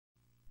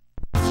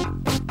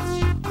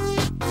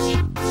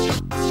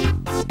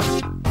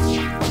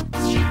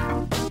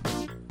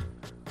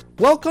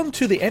Welcome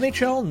to the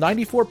NHL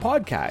 94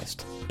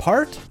 podcast,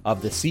 part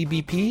of the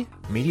CBP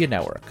Media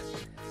Network.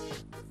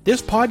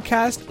 This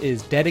podcast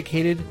is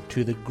dedicated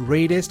to the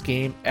greatest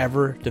game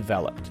ever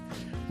developed,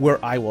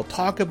 where I will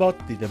talk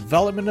about the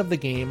development of the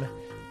game,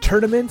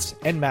 tournaments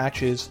and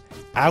matches,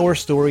 our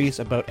stories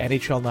about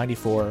NHL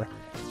 94,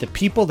 the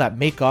people that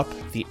make up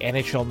the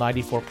NHL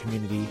 94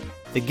 community,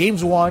 the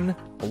games won,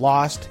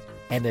 lost,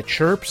 and the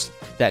chirps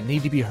that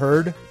need to be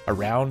heard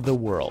around the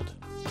world.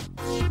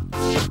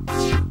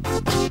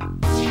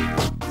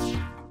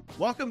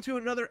 Welcome to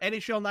another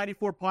NHL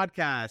 94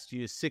 podcast,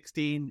 you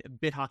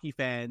 16-bit hockey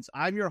fans.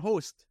 I'm your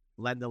host,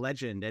 Len the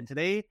Legend, and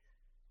today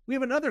we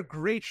have another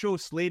great show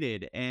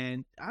slated,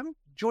 and I'm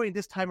joined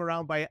this time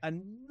around by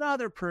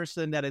another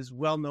person that is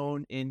well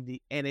known in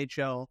the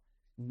NHL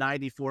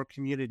 94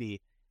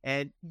 community.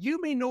 And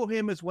you may know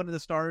him as one of the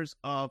stars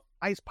of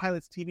Ice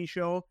Pilots TV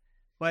show,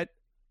 but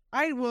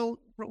I'll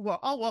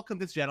welcome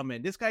this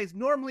gentleman. This guy is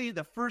normally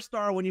the first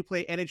star when you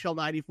play NHL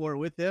 94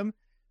 with him,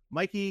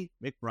 Mikey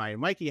McBryan.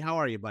 Mikey, how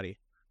are you, buddy?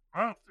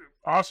 Oh,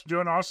 awesome,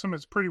 doing awesome.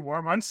 It's pretty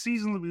warm,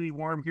 unseasonably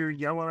warm here in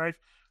Yellowknife.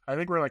 I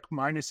think we're like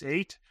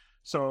 -8,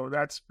 so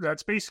that's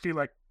basically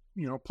like,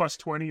 you know, plus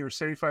 20 or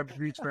 75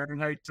 degrees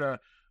Fahrenheit.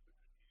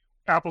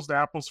 Apples to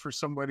apples for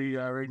somebody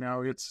right now.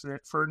 It's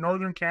for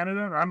Northern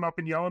Canada. I'm up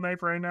in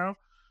Yellowknife right now.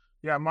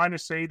 Yeah,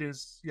 -8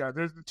 is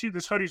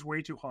this hoodie's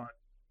way too hot.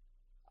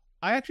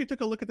 I actually took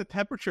a look at the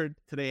temperature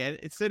today, and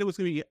it said it was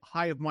going to be a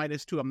high of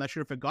 -2. I'm not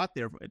sure if it got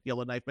there at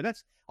Yellowknife, but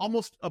that's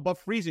almost above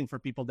freezing for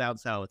people down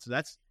south. So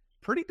that's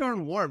pretty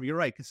darn warm. You're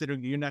right,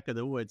 considering your neck of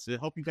the woods. I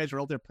hope you guys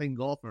are out there playing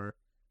golf or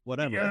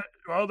whatever. Yeah,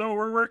 although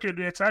we're working,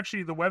 it's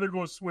actually the weather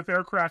goes with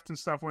aircraft and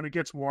stuff when it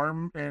gets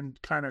warm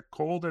and kind of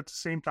cold at the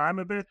same time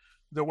a bit.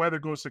 The weather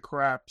goes to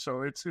crap.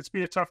 So it's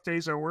been a tough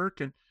days at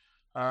work, and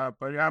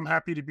but I'm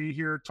happy to be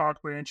here, talk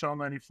about NHL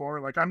 94.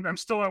 Like I'm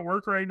still at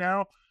work right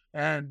now.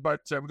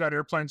 But we got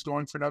airplanes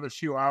going for another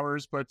few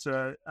hours, but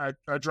I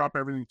drop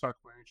everything to talk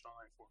about NHL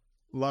 94.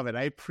 Love it.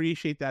 I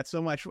appreciate that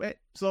so much.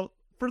 So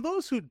for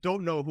those who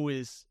don't know who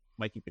is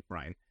Mikey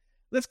McBryan,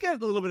 let's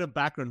get a little bit of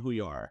background who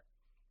you are.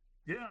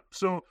 Yeah.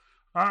 So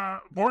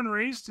born and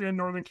raised in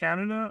Northern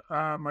Canada.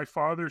 My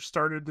father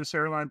started this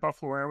airline,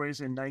 Buffalo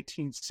Airways, in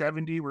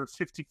 1970. We're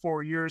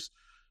 54 years.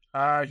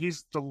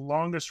 He's the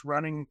longest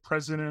running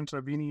president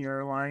of any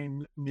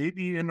airline,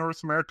 maybe in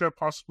North America,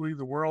 possibly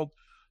the world.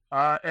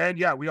 And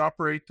yeah, we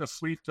operate a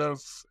fleet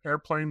of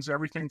airplanes,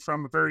 everything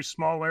from very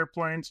small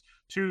airplanes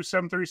to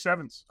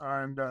 737s.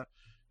 And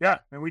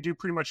we do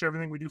pretty much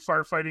everything. We do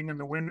firefighting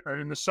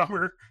in the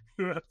summer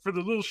for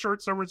the little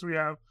short summers we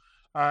have,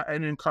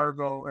 and in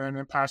cargo and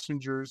in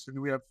passengers.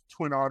 And we have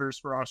Twin Otters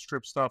for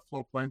off-strip stuff,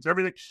 float planes,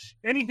 everything,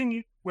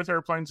 anything with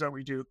airplanes that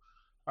we do.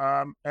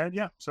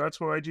 So that's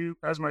what I do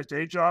as my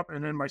day job.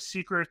 And then my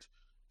secret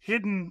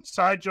hidden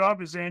side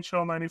job is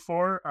NHL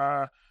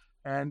 94.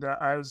 And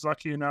I was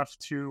lucky enough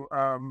to,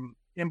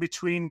 in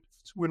between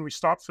when we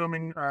stopped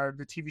filming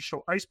the TV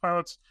show Ice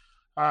Pilots,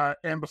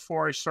 and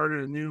before I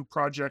started a new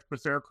project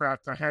with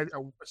aircraft, I had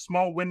a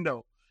small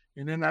window.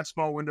 And in that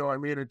small window, I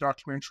made a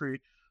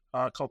documentary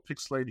called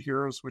Pixelated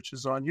Heroes, which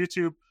is on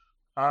YouTube.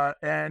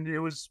 And it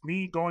was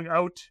me going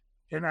out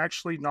and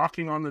actually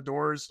knocking on the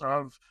doors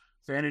of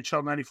the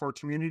NHL 94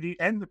 community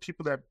and the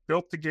people that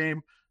built the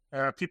game,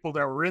 people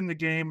that were in the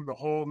game, the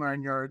whole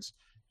 9 yards.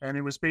 And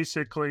it was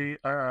basically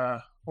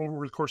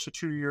over the course of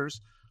 2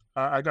 years,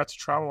 I got to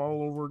travel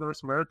all over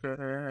North America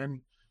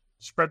and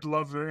spread the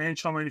love of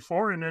NHL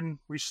 94. And then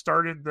we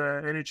started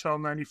the NHL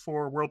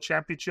 94 World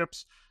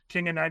Championships,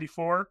 King of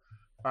 94.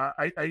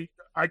 I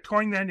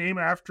coined that name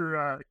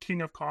after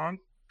King of Kong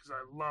because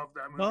I love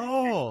that movie.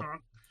 Oh,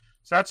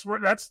 so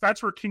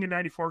that's where King of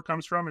 94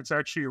 comes from. It's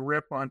actually a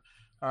rip on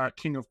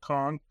King of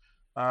Kong,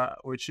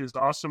 which is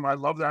awesome. I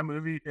love that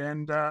movie.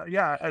 And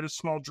I had a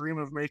small dream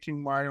of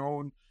making my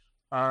own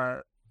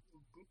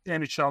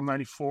NHL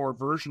 94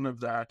 version of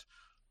that.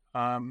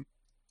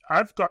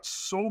 I've got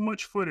so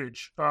much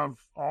footage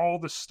of all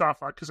the stuff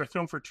because I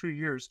filmed for 2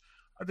 years.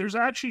 There's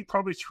actually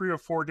probably 3 or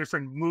 4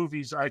 different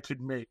movies I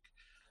could make.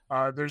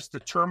 There's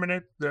the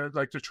tournament,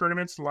 the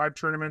tournaments, the live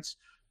tournaments.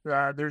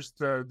 There's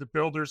the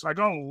builders. I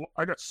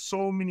got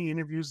so many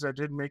interviews that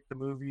didn't make the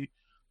movie.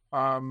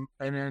 And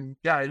then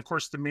and of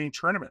course the main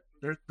tournament.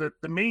 The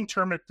main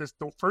tournament.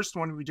 The first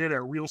one we did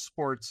at Real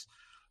Sports.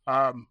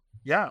 I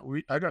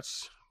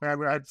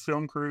had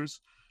film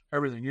crews,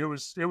 everything. It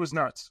was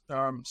nuts.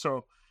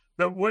 So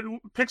what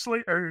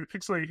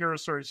Pixelated Hero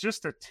Story is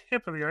just the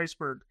tip of the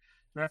iceberg.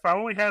 And if I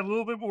only had a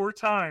little bit more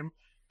time,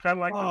 kind of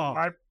like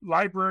the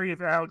Library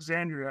of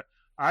Alexandria,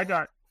 I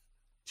got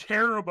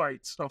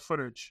terabytes of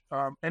footage.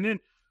 And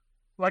then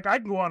like I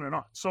can go on and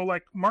on. So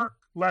like Mark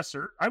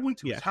Lesser, I went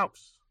to his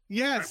house.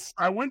 Yes.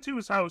 I went to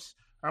his house.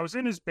 I was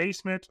in his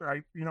basement.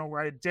 I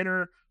had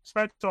dinner,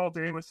 spent all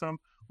day with him.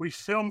 We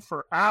filmed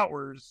for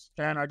hours,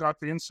 and I got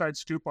the inside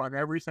scoop on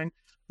everything.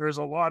 There's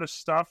a lot of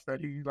stuff that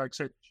he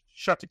said,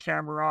 shut the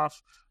camera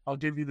off. I'll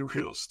give you the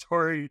real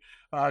story.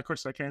 Of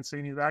course, I can't say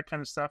any of that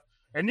kind of stuff.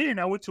 And then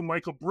I went to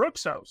Michael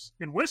Brooks' house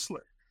in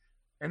Whistler,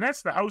 And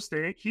that's the house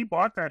he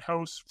bought that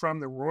house from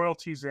the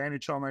royalties of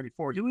NHL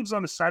 94. He lives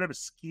on the side of a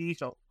ski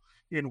hill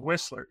in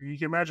Whistler. You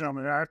can imagine how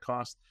much that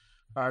cost.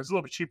 It's a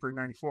little bit cheaper in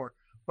 94.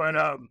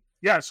 But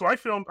yeah, so I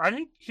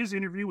think his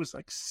interview was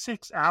like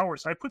 6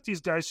 hours. I put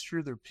these guys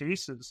through their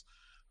paces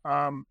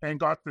and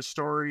got the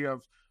story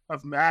of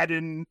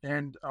Madden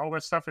and all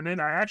that stuff. And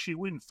then I actually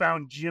went and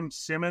found Jim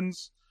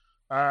Simmons,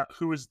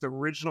 who was the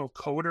original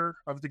coder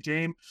of the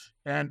game.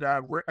 And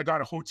I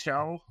got a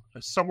hotel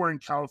somewhere in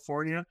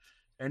California,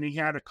 and he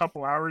had a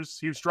couple hours.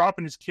 He was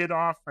dropping his kid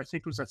off. I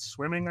think it was at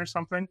swimming or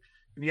something,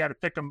 and he had to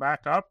pick him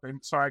back up. And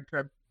so I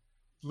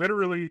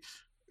literally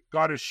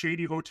got a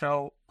shady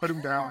hotel, put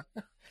him down.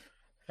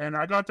 And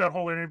I got that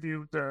whole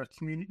interview, the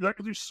community, like,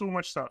 there's so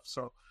much stuff.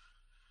 So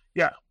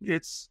yeah,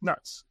 it's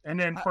nuts. And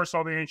then of course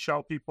all the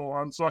NHL people,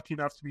 I was lucky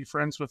enough to be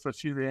friends with a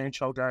few of the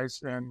NHL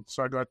guys. And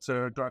so I got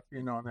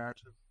in on that.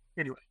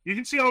 Anyway, you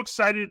can see how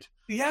excited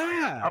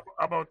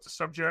about the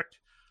subject.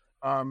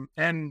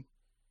 And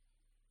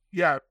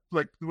yeah,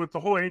 like with the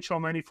whole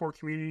NHL 94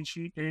 community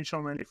sheet,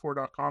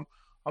 NHL94.com,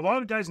 a lot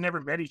of the guys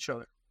never met each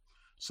other.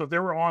 So they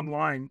were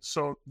online.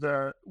 So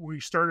we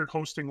started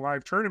hosting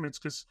live tournaments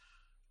because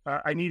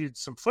I needed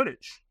some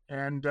footage.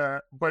 And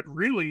but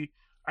really,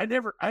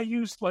 I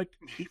used like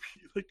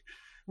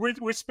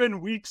we'd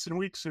spend weeks and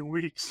weeks and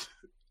weeks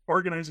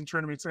organizing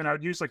tournaments, and I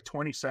would use like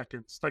 20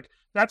 seconds. Like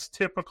that's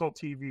typical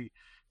TV.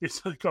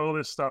 It's like all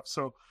this stuff.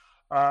 So,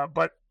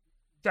 but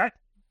that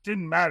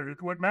didn't matter.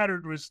 What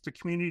mattered was the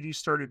community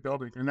started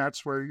building, and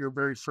that's where your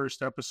very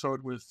first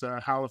episode with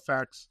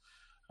Halifax,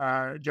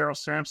 Daryl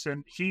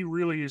Sampson, he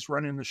really is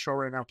running the show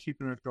right now,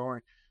 keeping it going,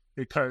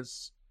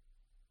 because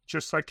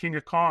just like King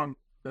of Kong,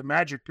 the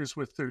magic is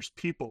with there's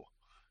people.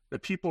 The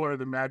people are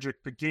the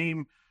magic. The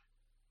game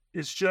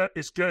is good,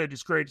 it's great,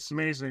 it's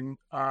amazing,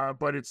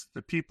 but it's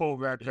the people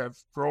that have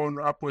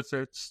grown up with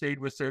it, stayed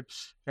with it,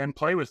 and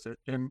play with it,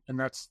 and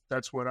that's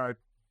what I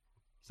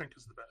think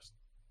is the best.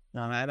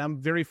 And I'm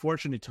very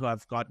fortunate to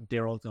have got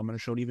Daryl. I'm going to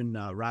show it. Even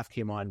Raph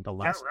came on the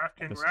last.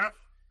 Yeah, Raph.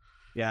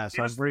 Yeah,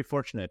 so I'm very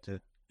fortunate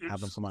to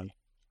have him come on.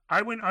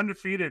 I went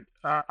undefeated.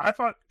 I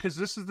thought, because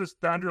this is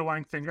the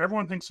underlying thing.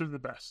 Everyone thinks they're the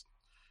best.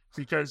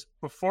 Because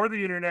before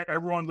the internet,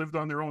 everyone lived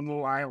on their own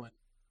little island,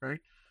 right?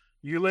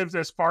 You lived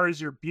as far as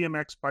your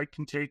BMX bike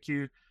can take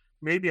you.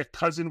 Maybe a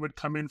cousin would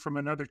come in from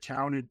another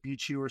town and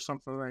beat you or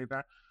something like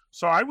that.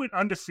 So I went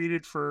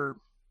undefeated for,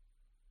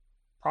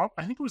 I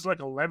think it was like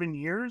 11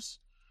 years.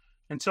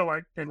 And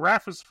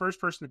Raph was the first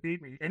person to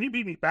beat me, and he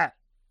beat me bad.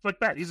 Like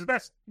bad. He's the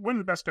best, one of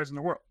the best guys in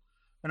the world,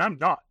 and I'm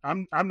not.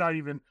 I'm not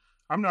even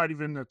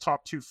the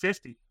top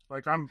 250.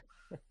 Like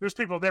there's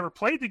people that never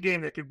played the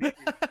game that could beat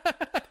me.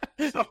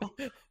 So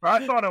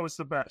I thought I was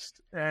the best,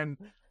 and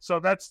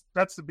so that's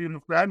the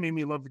beautiful. That made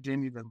me love the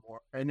game even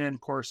more. And then of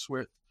course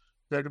with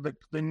the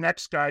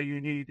next guy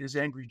you need is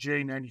Angry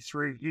J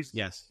 93.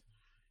 Yes.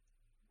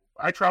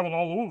 I traveled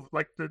all over.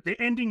 Like the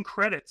ending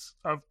credits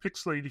of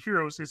Pixelated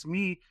Heroes is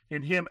me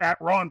and him at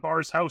Ron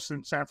Barr's house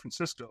in San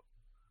Francisco.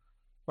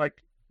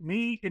 Like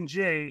me and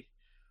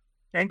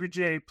Angry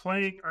Jay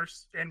playing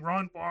and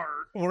Ron Barr.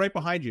 Well, right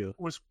behind you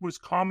was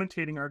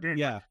commentating our game.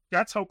 Yeah, like,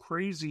 that's how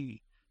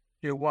crazy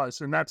it was,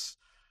 so that's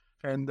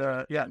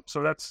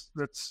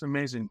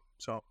amazing.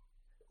 So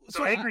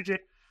Angry Jay,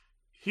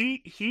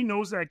 he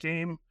knows that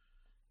game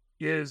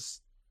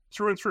is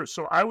through and through.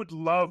 So I would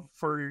love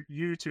for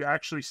you to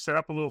actually set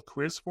up a little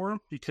quiz for him,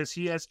 because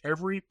he has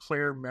every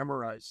player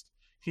memorized.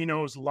 He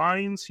knows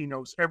lines. He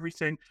knows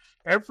everything.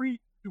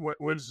 What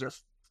is there,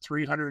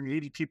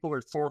 380 people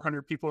or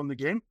 400 people in the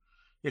game?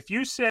 If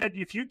you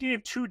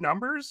gave two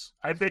numbers,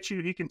 I bet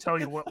you he can tell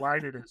you what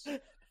line it is.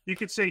 You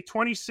could say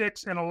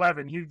 26 and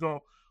 11. He'd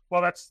go,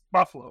 well, that's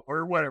Buffalo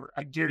or whatever.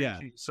 I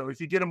guarantee you. So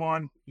if you get him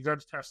on, you got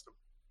to test him.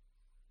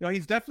 You know,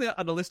 he's definitely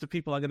on the list of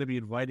people I'm going to be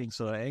inviting.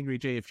 So, Angry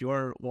Jay, if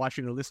you're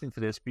watching or listening to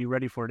this, be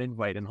ready for an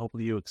invite, and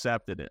hopefully you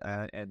accepted it.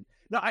 And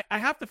no, I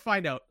have to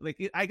find out. Like,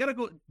 I got to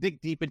go dig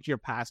deep into your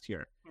past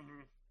here.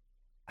 Mm-hmm.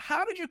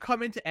 How did you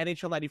come into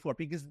NHL 94?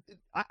 Because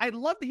I'd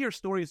love to hear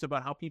stories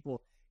about how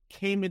people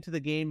came into the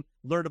game,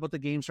 learned about the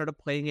game, started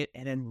playing it,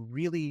 and then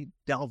really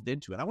delved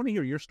into it. I want to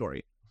hear your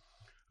story.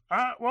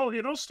 Well,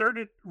 it all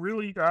started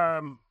really,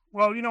 Blades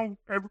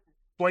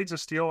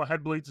of Steel. I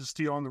had Blades of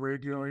Steel on the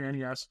radio,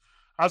 NES.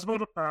 I was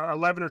about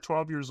 11 or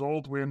 12 years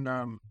old when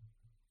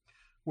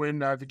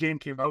the game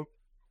came out,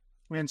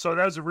 and so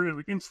that was a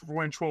really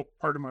influential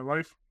part of my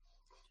life.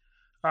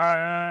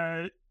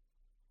 I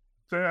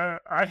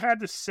had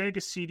the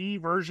Sega CD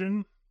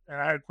version, and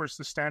I had, of course,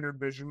 the standard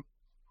vision.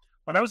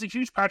 But I was a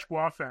huge Patrick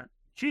Waugh fan.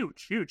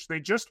 Huge.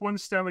 They just won the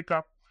Stanley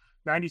Cup,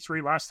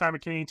 93. Last time a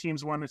Canadian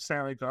team's won the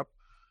Stanley Cup,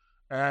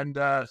 and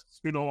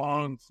it's been a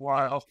long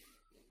while.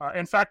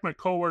 In fact, my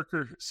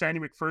coworker, Sandy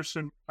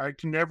McPherson, I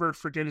can never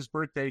forget his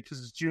birthday because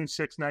it's June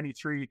 6,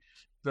 93,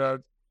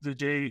 the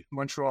day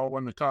Montreal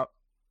won the Cup.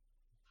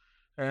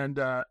 And,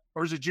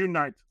 or is it June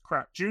 9th?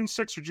 Crap. June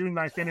 6th or June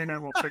 9th,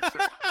 internet will fix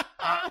it.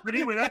 But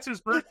anyway, that's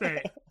his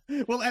birthday.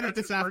 We'll edit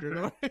this after.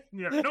 No?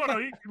 Yeah, no,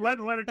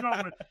 let it go.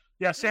 But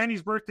yeah,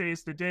 Sandy's birthday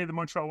is the day the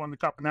Montreal won the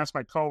cup, and that's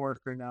my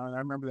coworker now, and I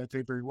remember that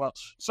day very well.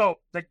 So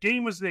that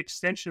game was the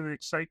extension of the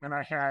excitement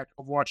I had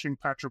of watching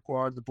Patrick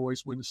Roy and the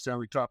boys win the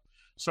Stanley Cup.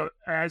 So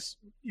as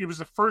it was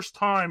the first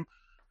time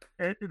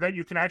that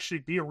you can actually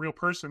be a real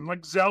person,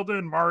 like Zelda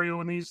and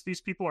Mario, and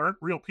these people aren't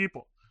real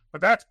people,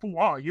 but that's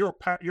Roy. You're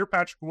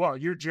Patrick Roy.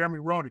 You're Jeremy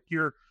Roenick.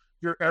 You're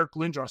Eric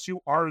Lindros.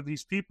 You are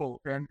these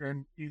people, and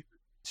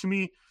to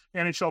me,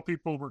 NHL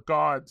people were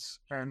gods.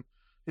 And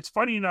it's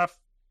funny enough,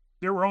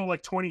 they were all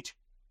like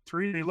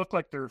 23. They look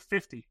like they're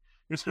 50.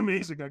 It's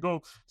amazing. I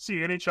go see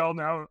NHL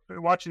now,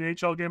 watch an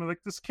NHL game, I'm like,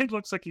 this kid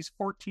looks like he's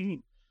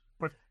 14.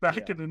 But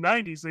back in the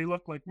 90s, they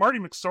look like Marty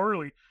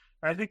McSorley.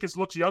 I think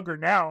looks younger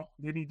now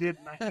than he did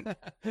in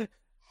 90s.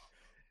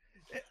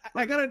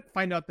 I gotta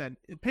find out then.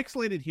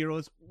 Pixelated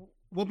Heroes,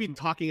 we'll be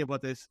talking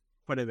about this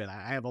quite a bit.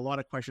 I have a lot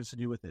of questions to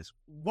do with this.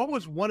 What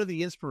was one of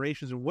the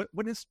inspirations, or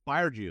what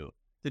inspired you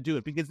to do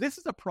it? Because this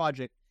is a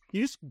project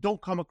you just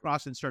don't come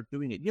across and start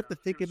doing it. You have to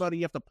think about it.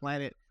 You have to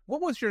plan it.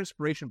 What was your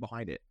inspiration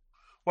behind it?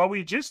 Well,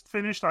 we just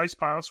finished Ice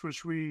Pilots,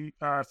 which we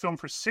filmed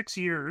for 6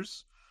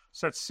 years.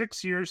 So that's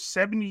 6 years,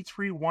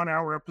 73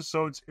 one-hour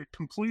episodes. It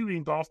completely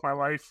engulfed my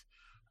life.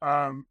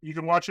 You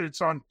can watch it.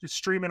 It's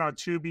streaming on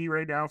Tubi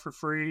right now for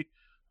free.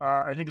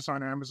 I think it's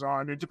on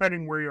Amazon. And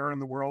depending where you are in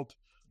the world,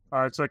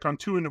 it's like on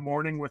 2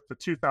 a.m. with the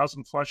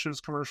 2,000 Flushes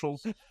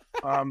commercials.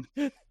 And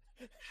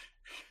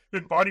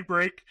Body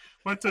Break.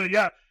 But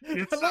yeah,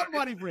 it's, I love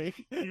Body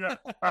Break. I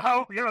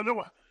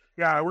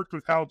worked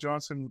with Hal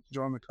Johnson,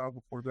 John McCall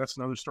before. But that's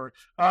another story.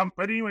 But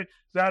anyway,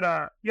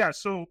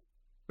 so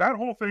that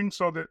whole thing,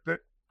 so that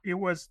it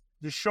was,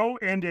 the show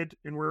ended,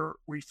 and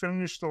we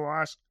finished the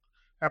last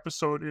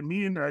episode, and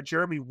me and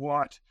Jeremy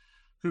Watt,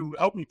 who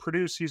helped me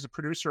produce, he's a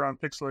producer on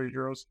Pixelated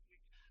Heroes,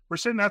 we're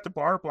sitting at the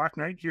bar, Black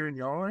Knight here in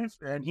Yellowknife,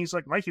 and he's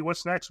like, Mikey,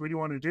 what's next? What do you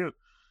want to do?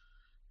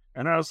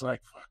 And I was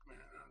like, fuck, man,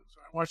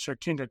 I watched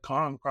King of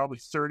Kong probably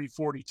 30,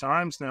 40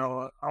 times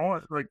now.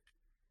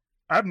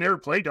 I've never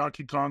played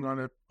Donkey Kong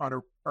on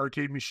a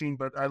arcade machine,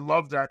 but I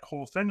love that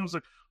whole thing. I was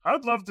like,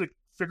 I'd love to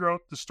figure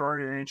out the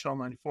story of NHL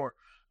 94.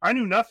 I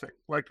knew nothing.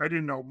 Like, I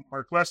didn't know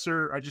Mark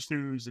Lesser. I just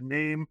knew he was a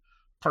name,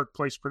 Park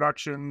Place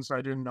Productions. I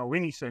didn't know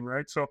anything,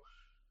 right? So,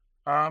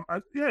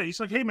 he's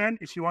like, hey, man,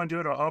 if you want to do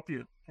it, I'll help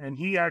you. And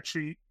he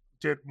actually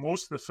did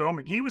most of the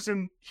filming. He was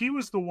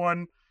the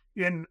one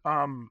in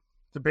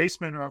the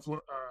basement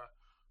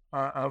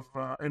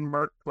in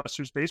Mark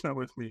Lesser's basement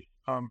with me.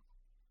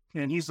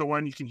 And he's the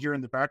one you can hear in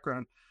the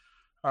background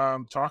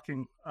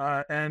talking.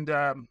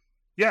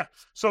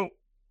 So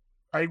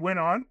I went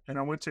on, and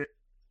I went to,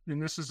 and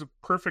this is a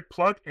perfect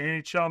plug,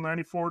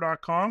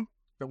 NHL94.com,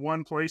 the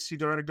one place you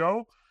got to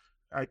go.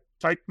 I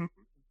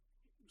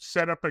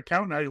set up an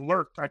account, and I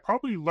lurked. I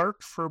probably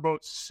lurked for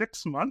about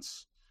 6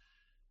 months,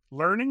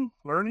 learning.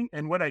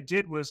 And what I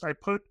did was I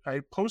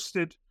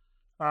posted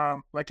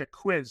like a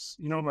quiz,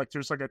 like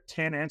there's like a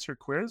 10 answer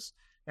quiz,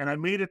 and I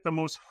made it the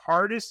most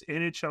hardest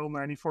NHL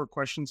 94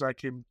 questions I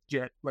could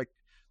get, like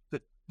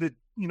the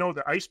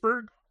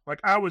iceberg. Like,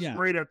 I was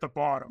right at the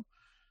bottom.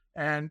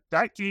 And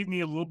that gave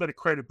me a little bit of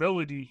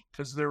credibility,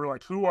 because they were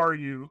like, who are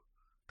you?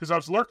 Because I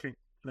was lurking.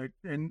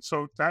 And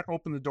so that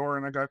opened the door,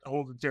 and I got a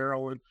hold of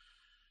Daryl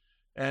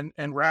and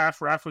Raph.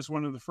 Raph was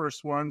one of the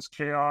first ones.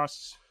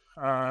 Chaos,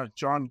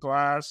 John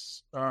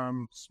Glass,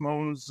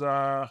 Smones,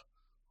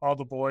 all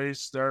the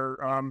boys.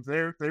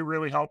 They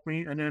really helped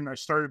me. And then I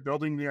started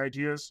building the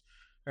ideas.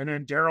 And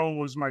then Daryl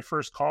was my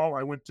first call.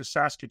 I went to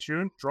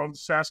Saskatoon, drove to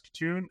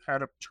Saskatoon,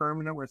 had a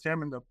tournament with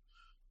him and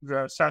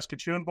the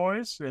Saskatoon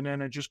boys, and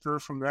then it just grew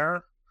from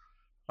there.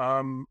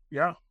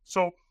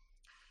 So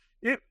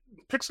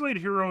Pixelated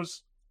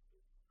Heroes,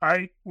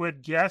 I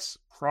would guess,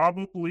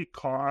 probably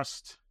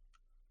cost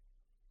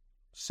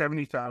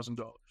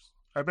 $70,000.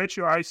 I bet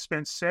you I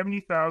spent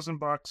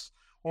 $70,000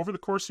 over the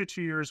course of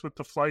 2 years with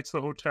the flights,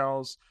 the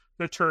hotels,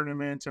 the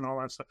tournament, and all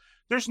that stuff.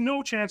 There's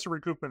no chance of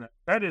recouping it.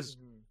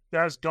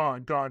 That's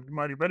gone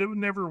money, but it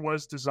never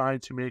was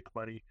designed to make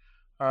money.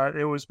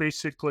 It was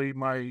basically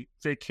my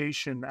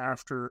vacation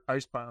after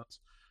Ice Pilots.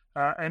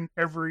 And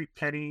every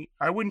penny,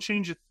 I wouldn't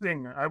change a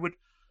thing.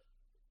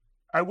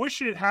 I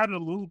wish it had a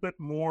little bit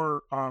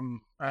more, I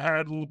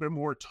had a little bit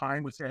more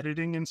time with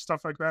editing and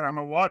stuff like that. I'm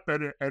a lot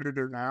better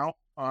editor now.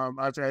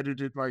 I've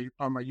edited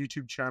on my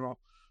YouTube channel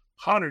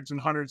hundreds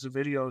and hundreds of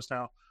videos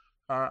now.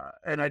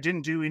 And I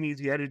didn't do any of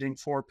the editing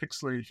for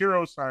Pixelated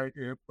Heroes. A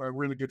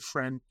really good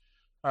friend,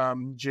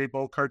 Jay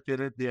Bocart,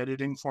 did the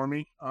editing for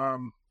me.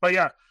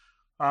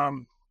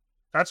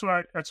 That's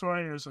why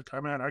I was like,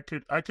 oh, man, I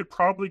could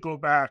probably go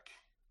back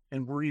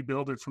and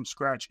rebuild it from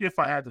scratch if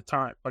I had the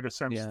time. Like I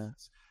said,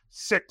 it's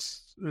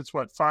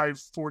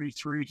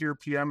 5:43 here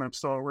PM. I'm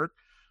still at work,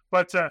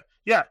 but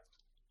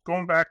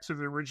going back to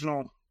the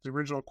original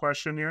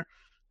question here,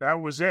 that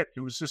was it. It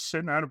was just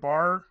sitting at a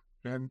bar,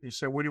 and he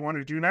said, "What do you want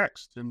to do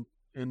next?" And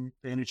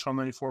NHL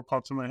 94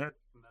 popped in my head,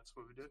 and that's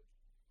what we did.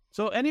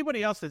 So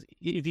anybody else that's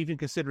even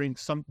considering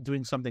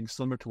doing something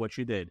similar to what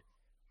you did,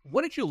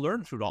 What did you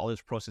learn through all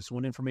this process?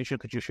 What information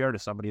could you share to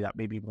somebody that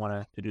maybe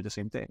wanted to do the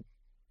same thing?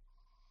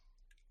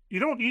 You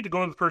don't need to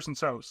go to the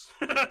person's house.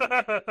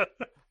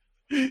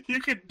 You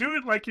could do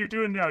it like you're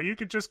doing now. You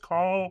could just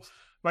call,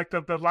 like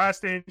the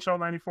last NHL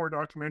 94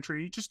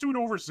 documentary. You just do it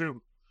over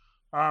Zoom.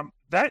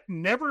 That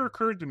never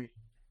occurred to me.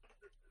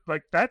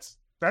 Like that's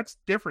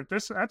different.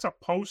 That's a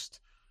post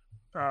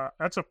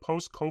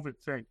COVID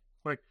thing.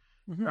 Like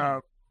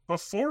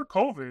before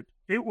COVID,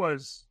 it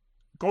was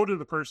go to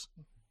the person.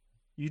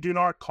 You do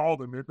not call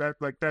them.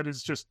 That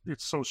is just,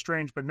 it's so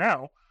strange. But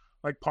now,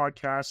 like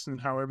podcasts and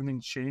how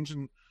everything's changed,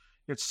 and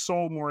it's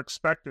so more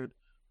expected.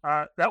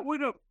 That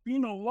would have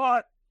been a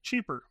lot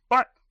cheaper.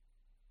 But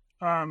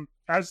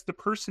as the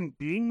person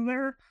being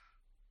there,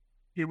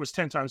 it was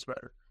 10 times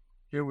better.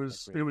 It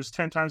was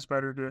 10 times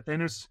better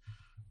and it's,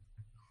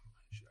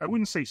 I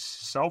wouldn't say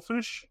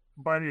selfish,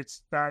 but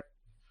it's that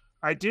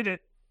I did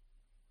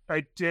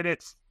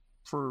it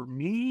for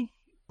me,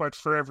 but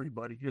for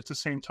everybody at the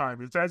same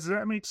time. Does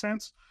that make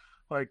sense?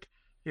 Like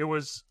it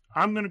was,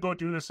 I'm going to go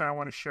do this and I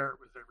want to share it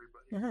with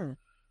everybody.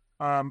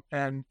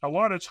 And a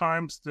lot of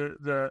times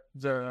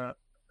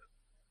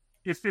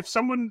if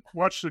someone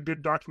watched a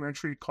good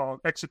documentary called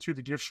Exit to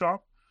the Gift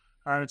Shop,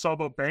 and it's all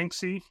about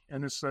Banksy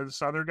and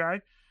this other guy,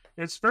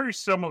 it's very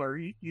similar.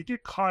 You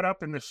get caught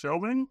up in the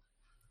filming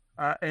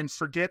and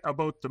forget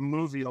about the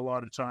movie a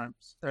lot of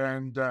times.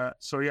 And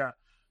so, yeah,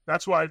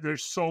 that's why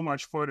there's so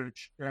much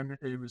footage. And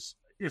it was,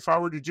 if I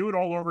were to do it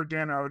all over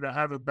again, I would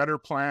have a better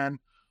plan,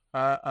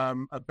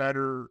 a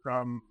better,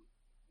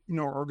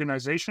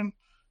 organization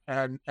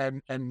and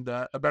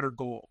a better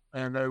goal.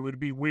 And it would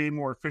be way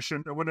more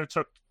efficient. It wouldn't have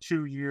took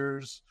 2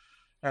 years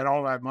and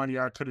all that money.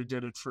 I could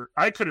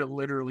have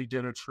literally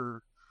did it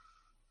for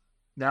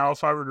now.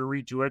 If I were to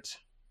redo it,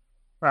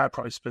 I'd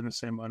probably spend the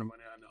same amount of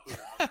money. I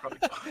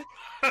know.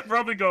 I'd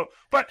probably go.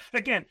 But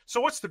again,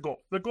 so what's the goal?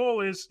 The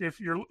goal is if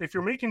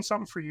you're making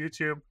something for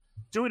YouTube,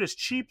 do it as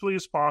cheaply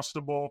as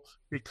possible,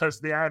 because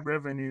the ad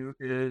revenue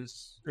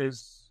is,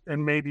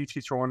 and maybe if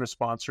you throw in a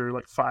sponsor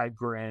like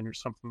 $5,000 or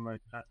something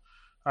like that.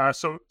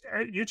 So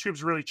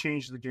YouTube's really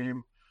changed the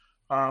game.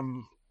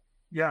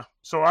 Yeah.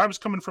 So I was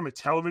coming from a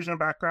television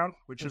background,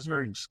 which is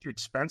very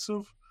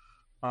expensive.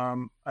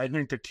 I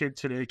think the kid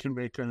today can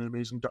make an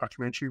amazing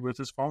documentary with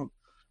his phone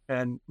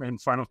and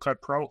Final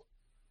Cut Pro.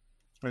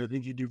 I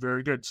think you do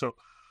very good. So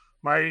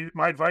my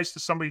advice to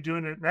somebody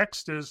doing it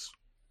next is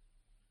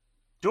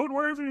do it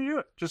wherever you do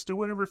it. Just do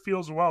whatever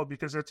feels well,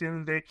 because at the end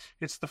of the day,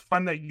 it's the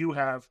fun that you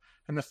have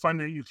and the fun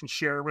that you can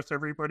share with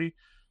everybody.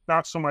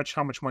 Not so much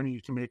how much money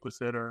you can make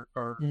with it or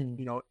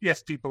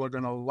yes, people are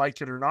going to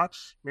like it or not.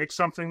 Make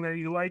something that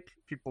you like,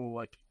 people will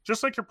like it.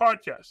 Just like your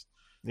podcast.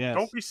 Yes.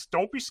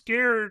 Don't be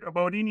scared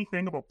about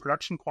anything, about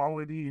production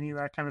quality, any of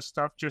that kind of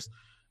stuff. Just,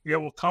 it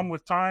will come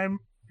with time.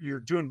 You're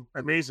doing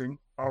amazing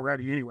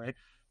already anyway.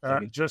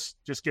 Just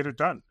get it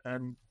done.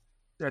 And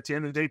at the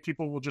end of the day,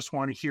 people will just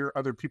want to hear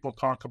other people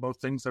talk about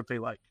things that they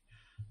like.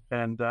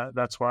 And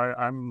that's why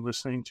I'm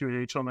listening to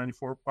the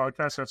HL94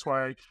 podcast. That's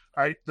why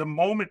the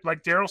moment,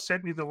 like Daryl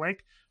sent me the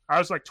link, I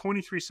was like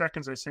 23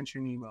 seconds, I sent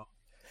you an email.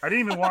 I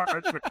didn't even want,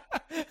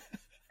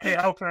 hey,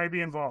 how can I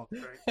be involved?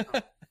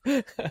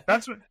 Right?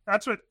 That's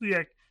what,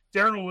 yeah.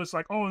 Daryl was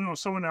like, oh no,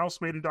 someone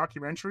else made a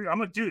documentary. I'm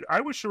like, dude,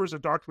 I wish there was a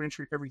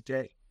documentary every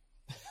day.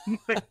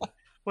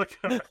 like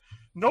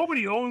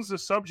nobody owns the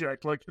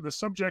subject. Like the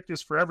subject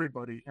is for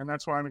everybody, and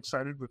that's why I'm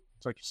excited with,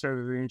 like you said,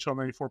 the NHL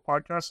 94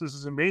 podcast. This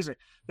is amazing.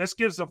 This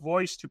gives a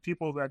voice to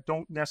people that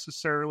don't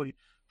necessarily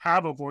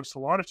have a voice a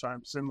lot of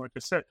times. And like I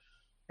said,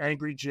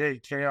 Angry Jay,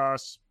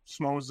 Chaos,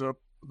 Smoza,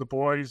 the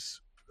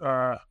boys.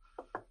 Oh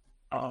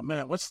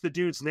man, what's the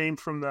dude's name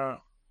from the?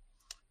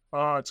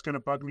 Oh, it's gonna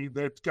bug me.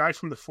 The guy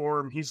from the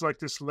forum. He's like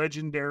this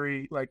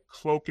legendary, like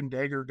cloak and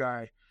dagger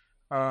guy.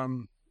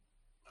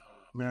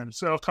 Man,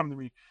 so it'll come to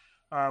me.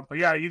 But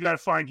yeah, you got to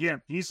find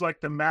him. He's like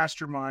the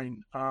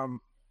mastermind.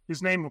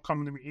 His name will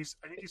come to me.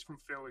 I think he's from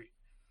Philly.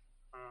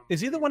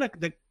 Is he the one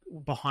that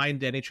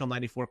behind NHL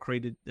 94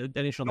 created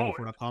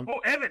NHL94.com? Oh,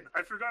 Evan.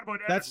 I forgot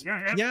about Evan.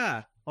 Evan.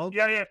 Yeah.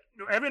 Yeah.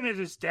 No, Evan is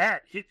his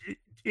dad. He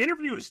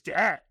interview his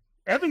dad.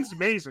 Evan's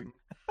amazing.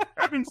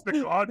 Evan's the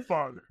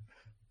godfather.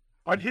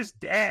 But his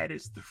dad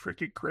is the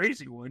freaking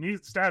crazy one.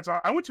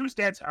 I went to his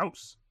dad's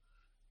house.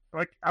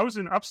 Like, I was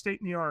in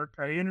upstate New York.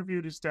 I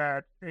interviewed his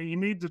dad. He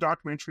made the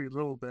documentary a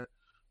little bit,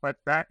 but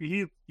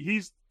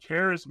he's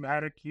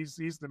charismatic. He's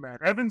the man.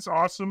 Evan's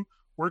awesome.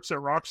 Works at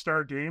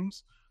Rockstar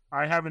Games.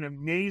 I have an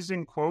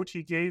amazing quote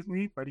he gave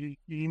me, but he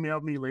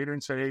emailed me later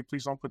and said, "Hey,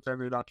 please don't put that in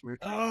the documentary."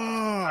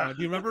 Oh,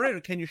 do you remember it?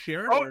 Or can you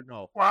share it or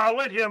no? Well, I'll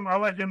let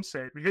him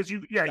say it, because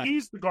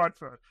he's the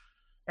godfather.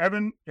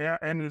 Evan, yeah,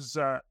 and his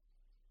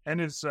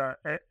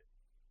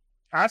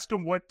ask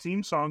him what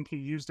theme song he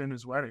used in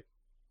his wedding.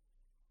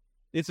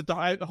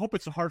 I hope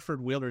it's a Hartford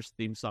Whalers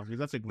theme song, because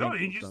that's a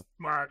great song.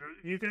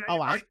 You can.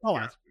 I'll ask.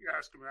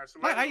 Ask him.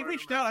 I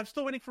reached out. I'm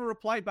still waiting for a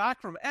reply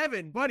back from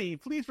Evan. Buddy,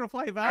 please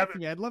reply back to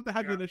me. I'd love to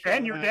have you in the show.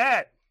 And your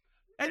dad.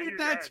 And your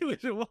dad too.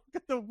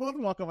 They're both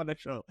welcome on the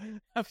show.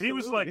 Absolutely. He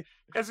was like,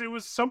 because it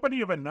was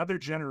somebody of another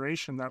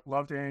generation that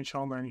loved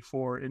NHL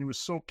 94, and he was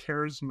so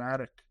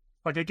charismatic.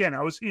 Like, again,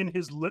 I was in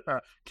his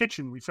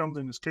kitchen. We filmed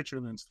in his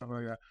kitchen and stuff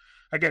like that.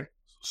 Again,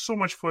 so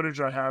much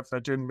footage I have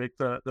that didn't make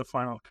the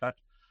final cut.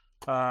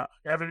 I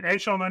have an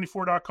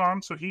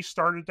NHL94.com, so he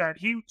started that.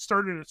 He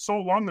started it so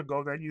long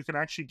ago that you can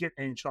actually get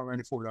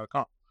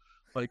NHL94.com.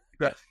 Like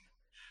that.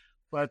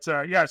 But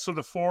yeah, so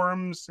the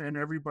forums and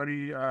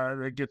everybody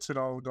that gets it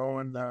all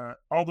going,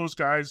 all those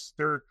guys,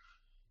 there's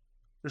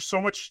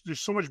so much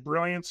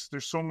brilliance.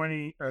 There's so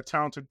many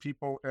talented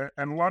people,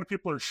 and a lot of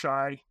people are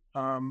shy.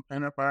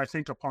 But I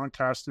think a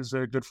podcast is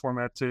a good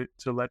format to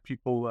let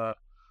people,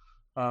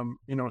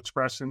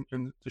 express and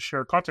to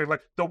share content,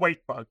 like the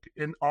white bug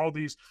and all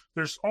these.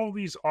 There's all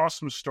these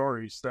awesome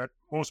stories that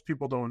most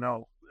people don't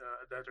know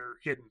that are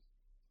hidden.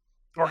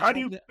 Or how do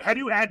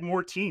you add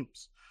more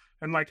teams?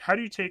 And like, how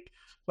do you take,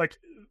 like,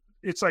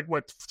 it's like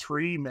what,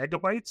 3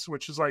 megabytes,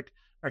 which is like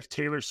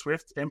Taylor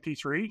Swift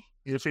MP3,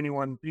 if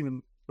anyone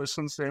even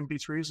listens to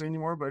MP3s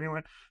anymore. But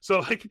anyway, so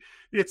like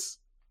it's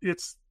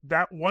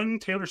that one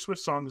Taylor Swift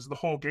song is the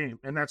whole game,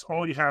 and that's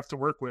all you have to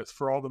work with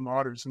for all the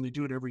modders, and they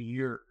do it every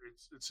year.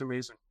 It's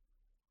amazing.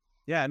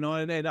 Yeah, no,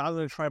 and I'm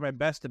going to try my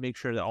best to make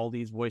sure that all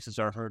these voices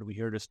are heard. We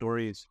hear the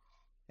stories,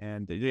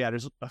 and yeah,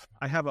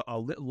 I have a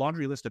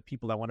laundry list of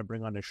people I want to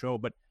bring on the show,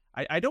 but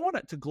I don't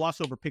want to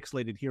gloss over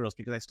Pixelated Heroes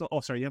because I still. Oh,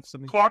 sorry, you have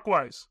something.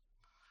 Clockwise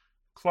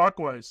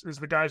is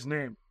the guy's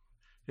name.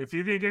 If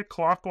you can get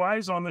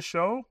Clockwise on the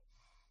show,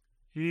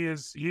 he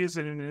is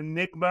an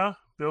enigma,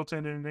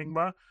 built-in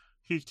enigma.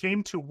 He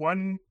came to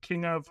one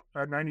King of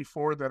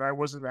 94 that I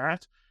wasn't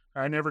at.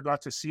 I never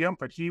got to see him,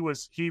 but he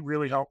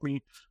really helped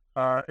me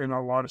in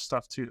a lot of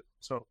stuff too.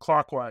 So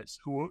Clockwise,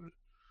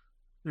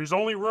 there's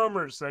only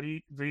rumors that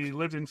he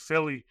lived in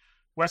Philly,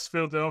 West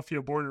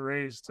Philadelphia, born and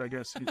raised, I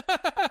guess.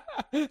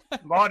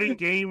 Modding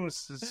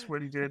games is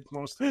what he did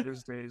most of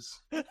his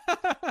days.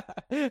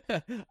 I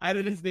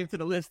added his name to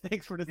the list.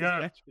 Thanks for the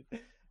suggestion. Yeah.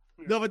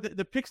 No, but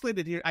the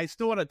Pixelated here, I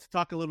still wanted to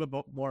talk a little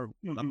bit more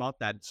about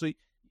that. So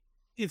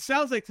it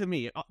sounds like to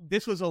me,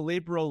 this was a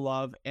labor of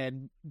love,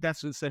 and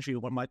that's essentially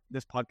what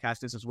this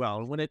podcast is as well.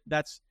 And when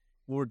that's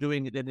what we're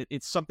doing, and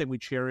it's something we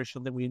cherish,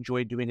 something we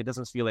enjoy doing. It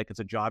doesn't feel like it's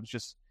a job. It's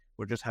just,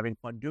 we're just having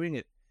fun doing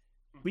it.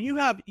 But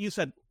you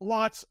said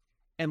lots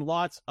and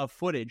lots of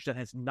footage that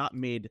has not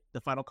made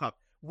the final cut.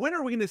 When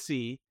are we going to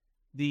see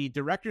the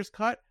director's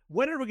cut?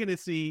 When are we going to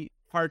see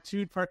part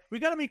 2? We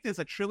got to make this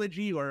a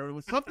trilogy or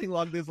something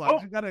along these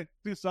lines. We got to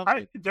do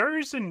something. There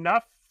is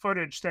enough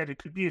footage that it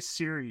could be a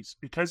series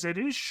because it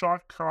is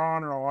shot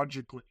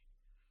chronologically.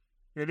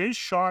 It is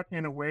shot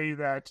in a way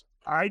that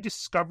I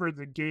discovered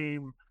the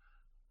game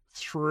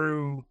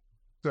through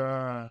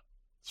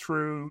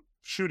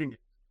shooting it.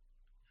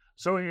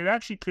 So it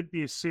actually could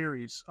be a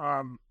series.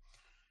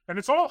 And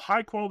it's all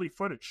high quality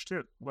footage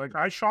too. Like,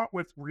 I shot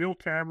with real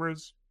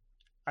cameras.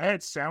 I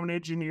had sound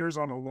engineers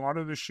on a lot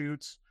of the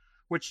shoots,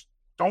 which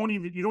you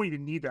don't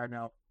even need that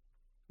now.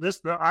 The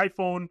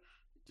iPhone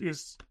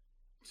is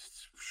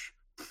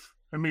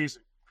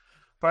amazing.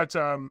 But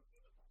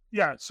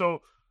yeah,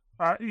 so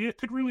it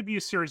could really be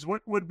a series.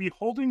 What would be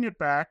holding it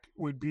back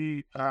would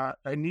be I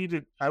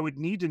would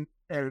need an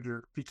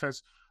editor,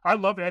 because I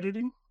love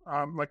editing.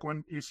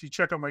 If you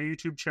check out my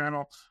YouTube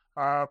channel,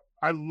 I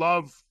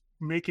love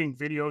making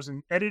videos,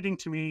 and editing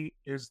to me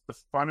is the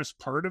funnest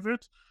part of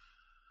it.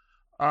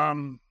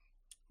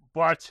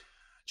 But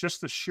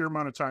just the sheer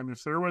amount of time,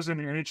 if there was an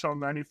NHL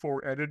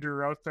 94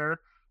 editor out there,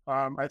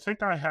 I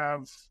think I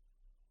have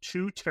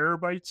 2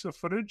 terabytes of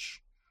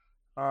footage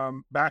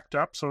backed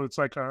up. So it's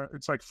like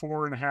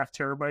 4.5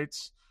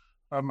 terabytes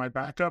of my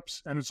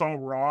backups, and it's all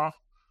raw.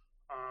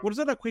 What does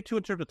that equate to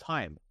in terms of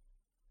time?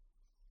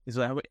 Is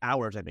that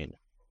hours? I mean,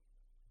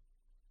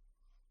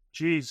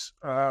 geez.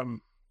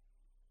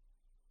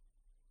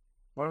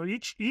 Well,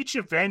 each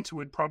event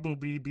would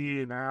probably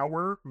be an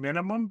hour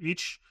minimum,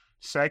 each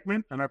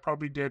segment, and I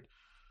probably did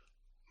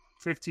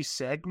 50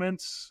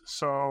 segments,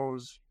 so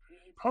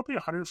probably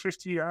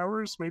 150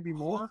 hours, maybe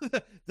more.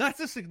 That's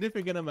a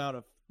significant amount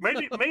of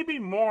maybe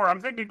more. I'm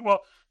thinking,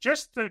 well,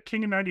 just the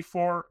King of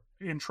 94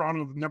 in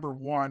Toronto, number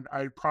 1,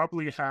 I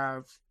probably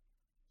have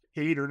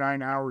 8 or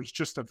 9 hours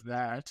just of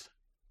that.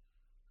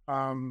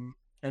 And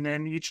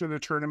then each of the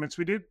tournaments,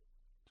 we did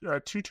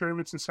 2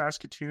 tournaments in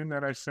Saskatoon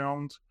that I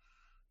filmed.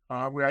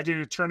 I did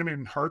a tournament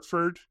in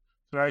Hartford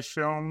that I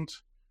filmed.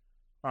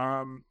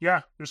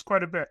 Yeah, there's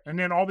quite a bit. And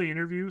then all the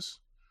interviews,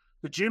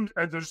 the gym.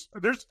 There's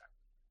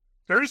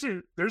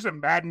a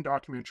Madden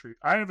documentary.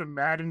 I have a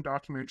Madden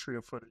documentary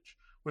of footage.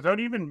 Without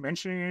even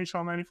mentioning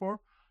NHL 94,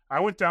 I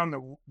went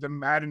down the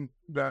Madden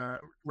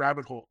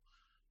rabbit hole.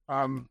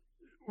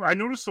 I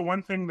noticed the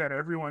one thing that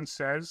everyone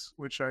says,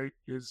 which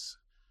is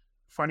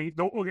funny.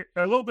 Okay,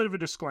 a little bit of a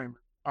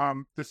disclaimer.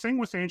 The thing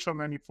with NHL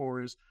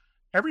 94 is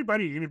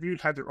everybody interviewed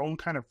had their own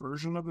kind of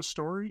version of the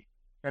story,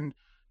 and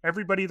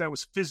everybody that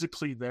was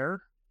physically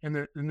there in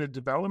the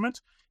development,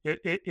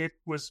 it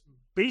was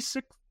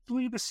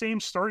basically the same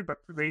story, but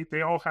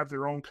they all have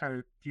their own kind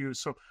of views.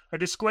 So a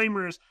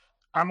disclaimer is,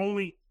 I'm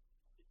only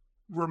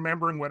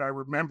remembering what I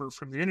remember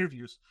from the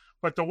interviews.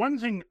 But the one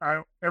thing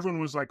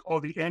everyone was like, oh,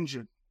 the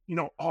engine,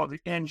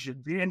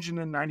 the engine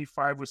in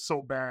 95 was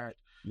so bad.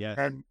 Yes.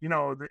 And,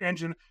 the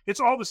engine, it's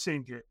all the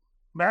same game.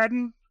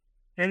 Madden,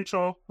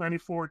 NHL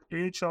 94,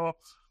 NHL,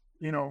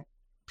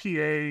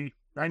 PA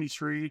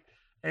 93,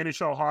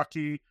 NHL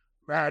hockey,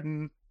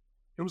 Madden.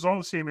 It was all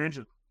the same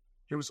engine.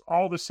 It was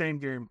all the same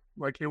game.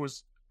 Like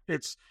it's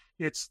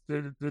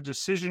the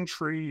decision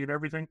tree and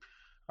everything.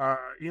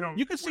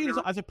 You could see it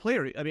as a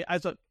player. I mean,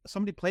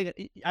 somebody playing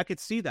it, I could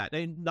see that.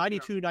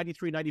 92,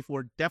 93,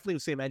 94, definitely the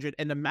same engine.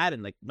 And the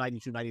Madden, like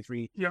 92,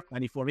 93,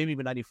 94, maybe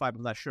even 95,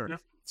 I'm not sure. Yeah.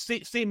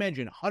 Same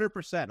engine,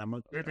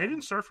 100%. They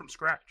didn't start from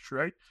scratch,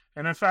 right?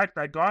 And in fact,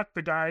 I got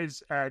the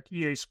guys at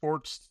EA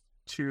Sports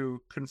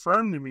to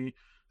confirm to me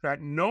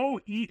that no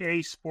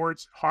EA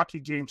Sports hockey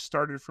game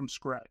started from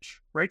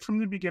scratch, right from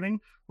the beginning,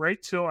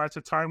 right till at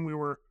the time it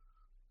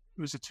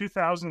was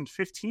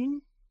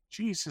 2015?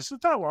 Jeez, is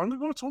it that long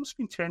ago? It's almost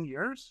been 10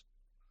 years.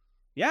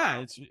 Yeah,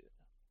 it's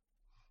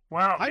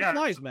wow. Time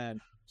flies, man.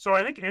 So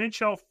I think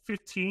NHL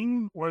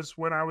 15 was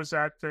when I was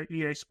at the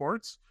EA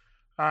Sports,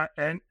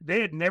 and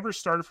they had never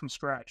started from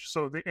scratch.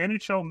 So the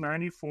NHL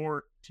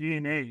 94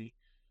 DNA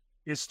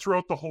is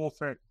throughout the whole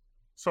thing.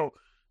 So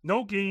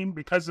no game,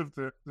 because of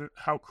the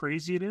how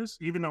crazy it is,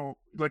 even though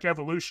like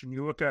evolution,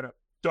 you look at a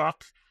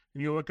duck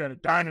and you look at a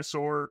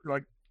dinosaur,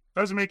 like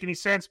doesn't make any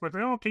sense, but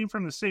they all came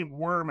from the same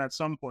worm at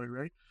some point,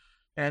 right?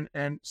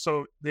 And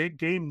so the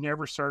game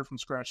never started from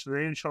scratch. The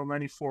NHL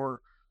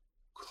 94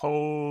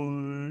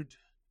 code,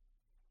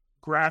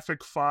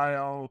 graphic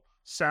file,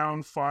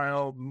 sound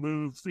file,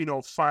 move,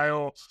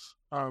 file,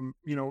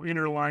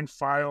 interline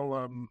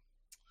file,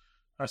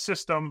 a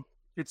system.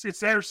 It's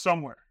there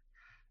somewhere.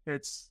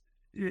 It's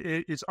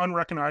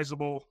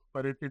unrecognizable,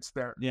 but it's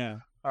there. Yeah.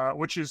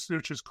 Which is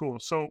cool.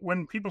 So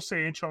when people say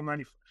NHL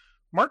 95,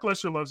 Mark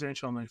Lesser loves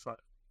NHL 95.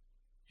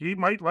 He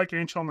might like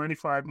NHL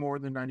 95 more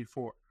than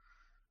 94.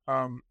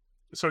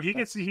 So he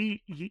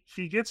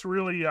gets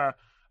really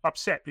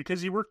upset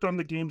because he worked on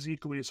the games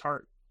equally as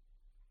hard.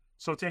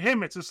 So to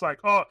him, it's just like,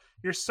 oh,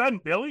 your son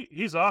Billy,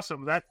 he's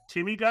awesome. That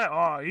Timmy guy,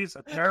 oh, he's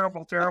a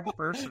terrible, terrible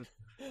person.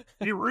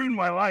 He ruined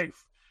my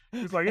life.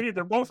 He's like, hey,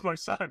 they're both my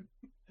son.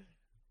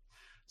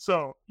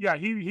 So yeah,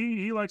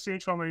 he likes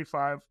NHL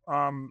 95.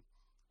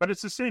 But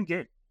it's the same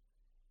game.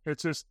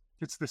 It's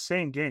the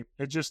same game.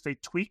 It's just they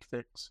tweak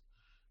things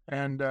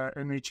and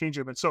they change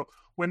it. But so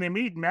when they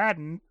made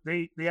Madden,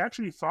 they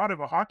actually thought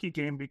of a hockey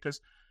game because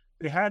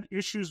they had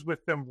issues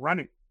with them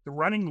running. The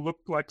running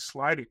looked like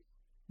sliding.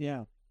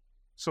 Yeah.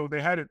 So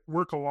they had it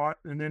work a lot.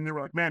 And then they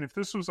were like, man, if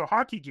this was a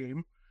hockey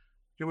game,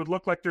 it would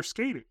look like they're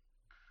skating.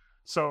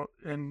 So,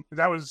 and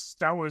that was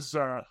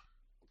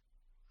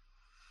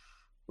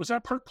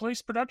that Park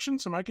Place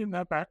Productions? Am I getting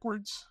that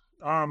backwards?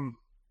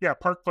 Yeah,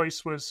 Park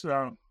Place was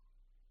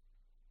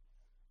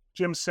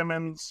Jim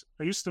Simmons.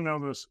 I used to know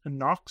this in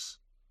Knox.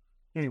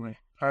 Anyway,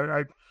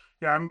 I'm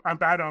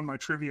bad on my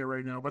trivia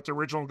right now, but the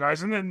original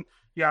guys, and then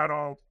it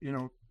all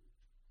the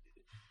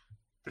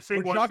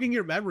thing was shocking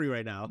your memory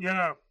right now.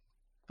 Yeah,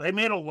 they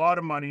made a lot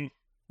of money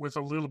with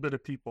a little bit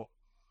of people.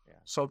 Yeah.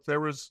 So there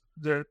was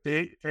the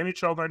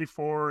NHL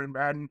 94 and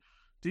Madden.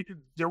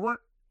 There weren't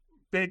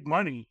big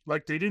money.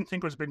 Like they didn't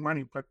think it was big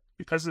money, but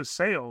because of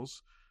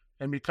sales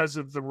and because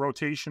of the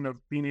rotation of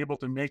being able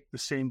to make the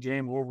same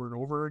game over and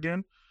over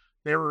again,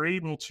 they were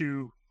able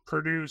to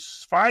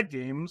produce 5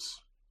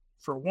 games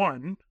for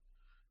one.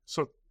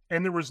 So,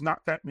 and there was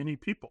not that many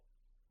people.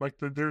 Like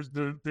there's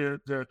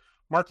the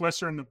Mark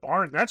Lesser in the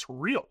barn. That's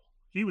real.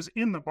 He was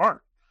in the barn.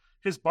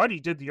 His buddy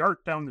did the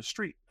art down the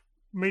street.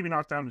 Maybe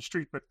not down the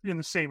street, but in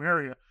the same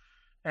area.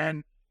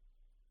 And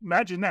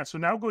imagine that. So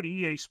now go to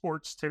EA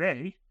Sports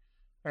today,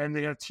 and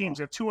they have teams.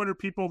 They have 200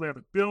 people. They have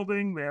a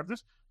building. They have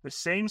the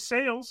same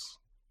sales.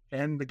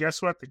 And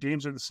guess what? The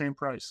games are the same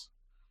price.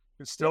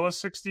 It's still a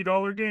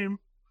 $60 game,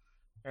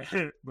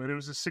 but it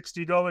was a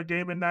 $60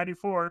 game in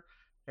 94.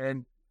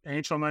 And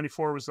NHL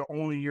 94 was the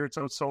only year it's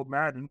outsold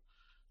Madden.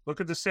 Look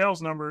at the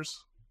sales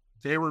numbers.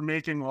 They were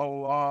making a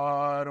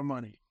lot of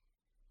money.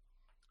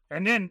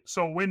 And then,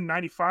 so when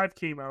 95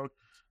 came out,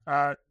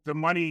 the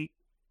money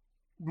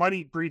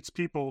breeds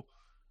people.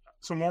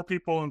 So more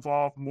people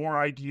involved, more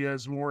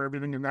ideas, more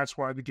everything. And that's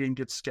why the game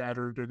gets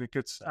scattered and it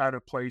gets out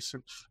of place.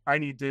 And I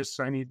need this,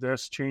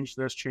 change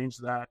this, change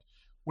that.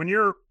 When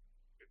you're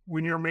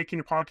making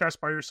a podcast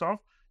by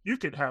yourself, you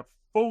could have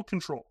full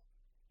control.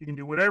 You can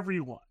do whatever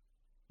you want.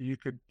 You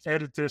could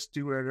edit this,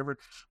 do whatever.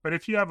 But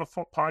if you have a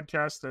full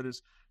podcast that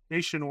is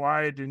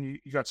nationwide and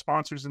you got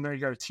sponsors in there, you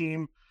got a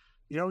team,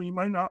 you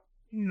might not,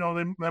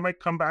 they might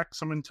come back,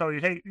 someone and tell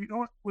you, hey, you know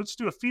what, let's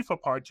do a FIFA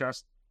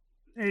podcast.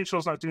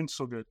 AHL's not doing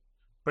so good.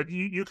 But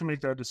you can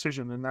make that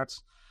decision. And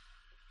that's,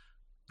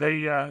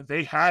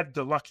 they had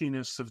the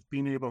luckiness of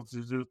being able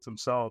to do it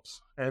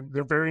themselves. And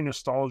they're very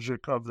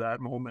nostalgic of that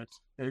moment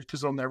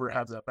because they'll never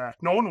have that back.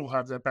 No one will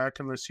have that back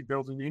unless you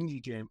build an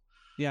indie game.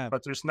 Yeah.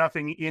 But there's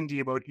nothing indie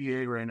about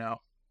EA right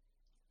now.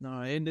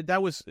 No, and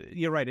that was,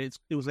 you're right. It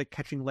was like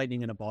catching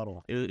lightning in a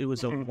bottle. It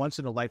was a once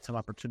in a lifetime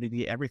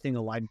opportunity. Everything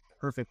aligned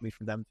perfectly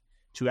for them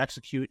to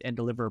execute and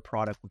deliver a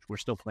product, which we're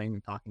still playing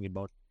and talking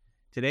about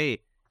today.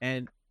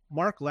 And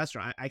Mark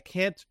Lesser, I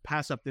can't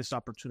pass up this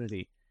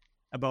opportunity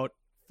about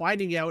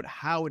finding out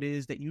how it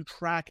is that you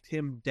tracked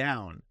him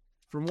down.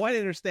 From what I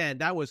understand,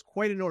 that was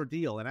quite an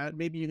ordeal, and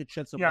maybe you could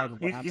shed some light on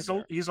what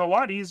happened. He's a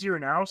lot easier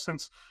now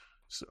since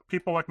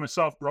people like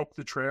myself broke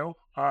the trail.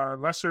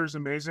 Lesser is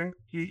amazing.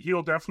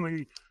 He'll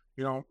definitely,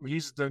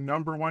 he's the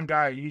number one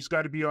guy. He's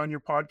got to be on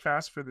your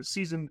podcast for the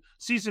season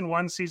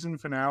 1 season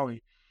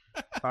finale.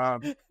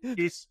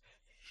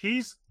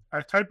 He's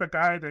a type of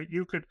guy that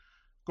you could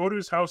go to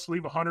his house,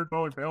 leave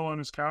 $100 bill on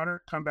his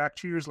counter, come back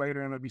 2 years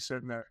later, and it'll be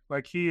sitting there.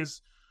 Like, he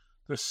is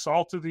the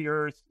salt of the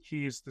earth.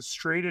 He is the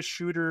straightest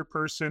shooter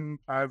person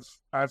I've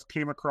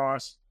came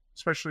across,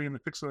 especially in the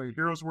Pixelated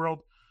Heroes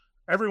world.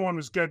 Everyone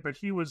was good, but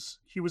he was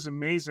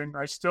amazing.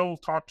 I still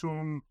talk to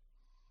him,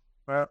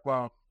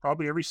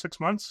 probably every 6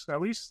 months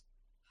at least.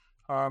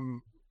 I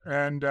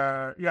send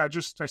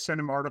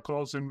him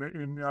articles and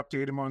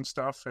update him on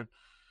stuff. And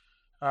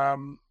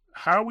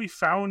how we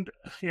found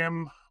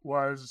him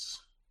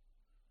was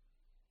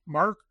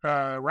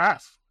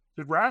Raph.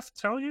 Did Raph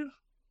tell you?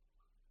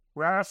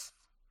 Raph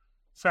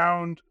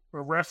found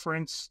a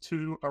reference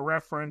to a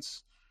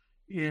reference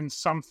in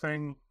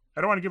something.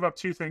 I don't want to give up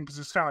two things because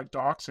it's kind of like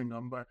doxing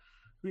them, but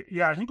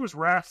yeah, I think it was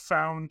Raph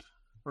found,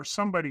 or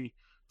somebody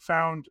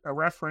found a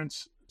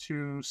reference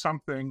to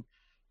something,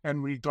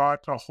 and we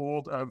got a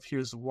hold of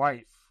his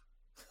wife.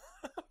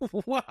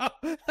 Wow.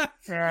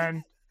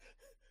 And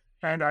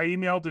I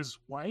emailed his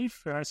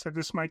wife, and I said,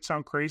 this might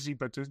sound crazy,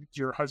 but does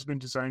your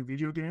husband design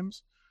video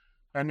games?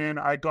 And then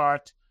I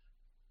got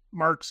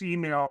Mark's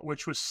email,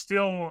 which was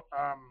still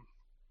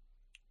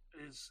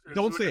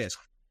don't say it.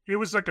 It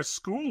was like a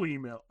school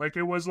email. Like,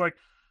 it was like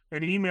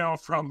an email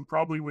from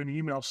probably when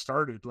email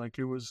started. Like,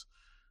 it was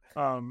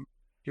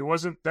it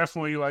wasn't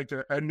definitely like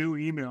a new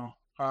email.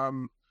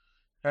 And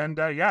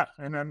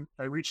then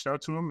I reached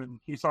out to him, and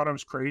he thought I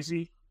was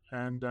crazy.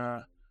 And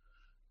and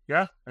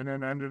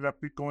then I ended up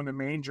going to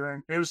Maine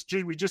during, there was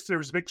a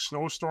big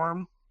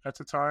snowstorm at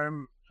the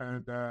time,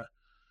 and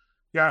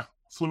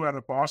flew out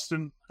of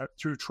Boston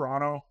through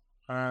Toronto.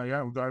 I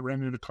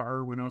rented a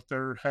car, went out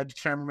there, had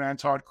cameraman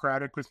Todd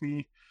Craddock with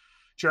me,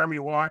 Jeremy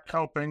Watt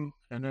helping,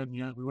 and then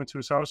we went to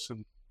his house,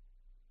 and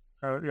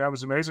it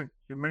was amazing.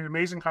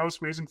 Amazing house,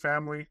 amazing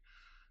family,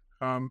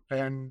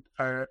 and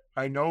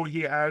I know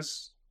he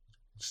has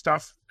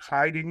stuff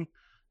hiding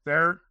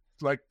there,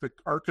 like the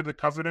Ark of the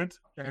Covenant,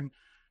 and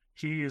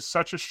he is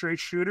such a straight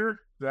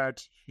shooter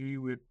that he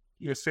would,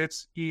 if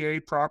it's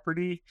EA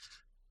property,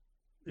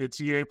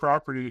 it's EA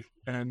property,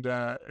 and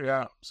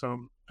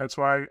so that's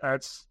why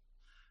that's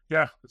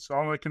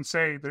all I can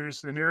say.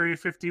 There's an Area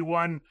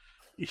 51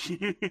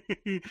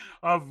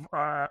 of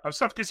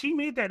stuff, because he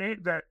made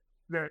that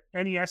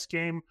NES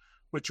game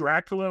with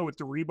Dracula with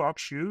the Reebok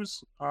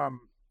shoes. That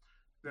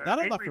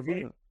I'm not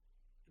familiar.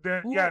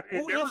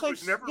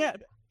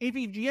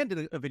 AVGN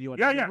did a video on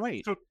it.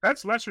 Right. So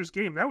that's Lesser's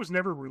game. That was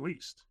never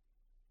released.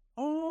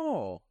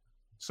 Oh.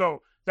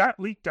 So that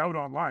leaked out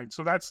online.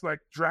 So that's like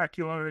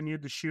Dracula, and you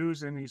had the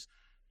shoes, and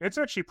it's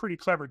actually a pretty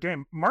clever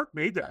game. Mark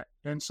made that.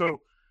 And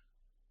so,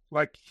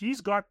 like,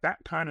 he's got that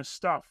kind of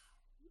stuff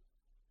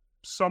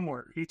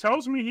somewhere. He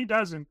tells me he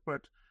doesn't,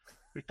 but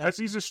because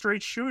he's a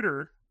straight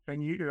shooter,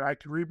 and I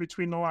can read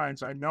between the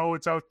lines, I know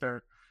it's out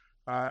there.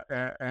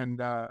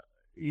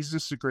 He's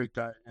just a great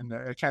guy, and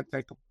I can't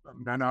thank him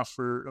enough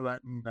for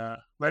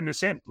letting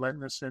us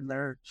in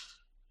there,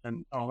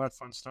 and all that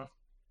fun stuff.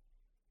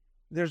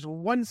 There's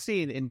one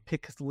scene in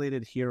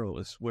Pixelated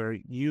Heroes where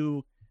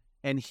you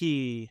and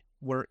he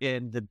were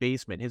in the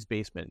basement, his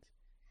basement,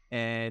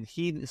 and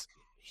he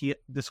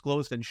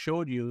disclosed and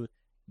showed you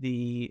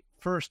the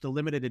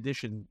limited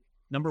edition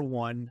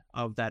 #1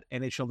 of that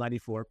NHL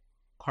 94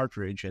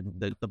 cartridge and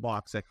the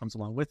box that comes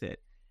along with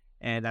it.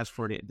 And that's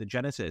for the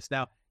Genesis.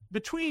 Now,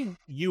 between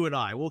you and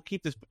I, we'll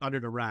keep this under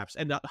the wraps,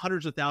 and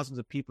hundreds of thousands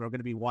of people are going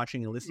to be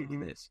watching and listening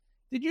to this.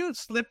 Did you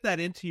slip that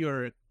into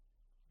your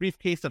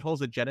briefcase that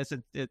holds the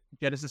Genesis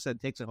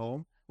and takes it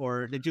home,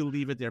 or did you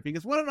leave it there?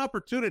 Because what an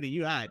opportunity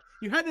you had!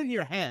 You had it in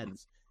your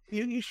hands.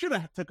 You should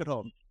have took it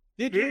home.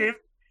 Did you?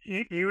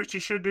 What you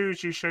should do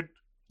is you should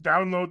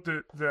download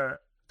the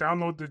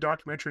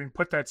documentary and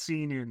put that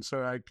scene in,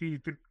 so you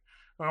could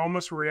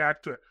almost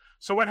react to it.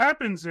 So what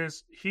happens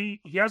is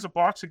he has a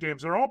box of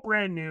games. They're all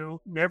brand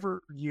new,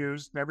 never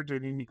used, never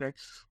did anything.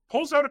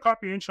 Pulls out a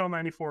copy of NHL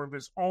 94 of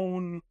his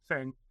own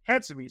thing,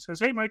 hands it to me,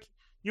 says, "Hey, Mike,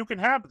 you can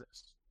have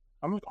this."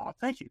 I'm like, "Oh,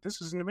 thank you.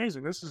 This is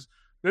amazing. This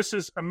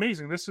is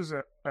amazing. This is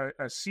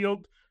a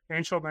sealed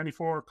NHL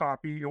 94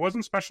 copy. It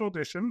wasn't special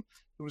edition.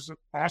 It was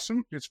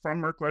awesome. It's from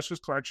Mark Lesser's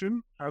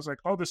collection." I was like,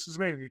 "Oh, this is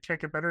amazing. You can't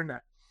get better than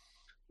that."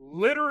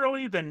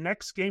 Literally the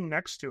next game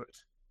next to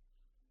it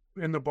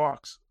in the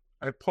box,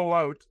 I pull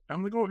out,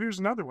 I'm like, "Oh, here's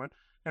another one."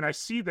 And I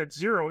see that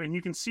 0, and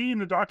you can see in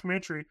the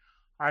documentary,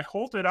 I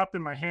hold it up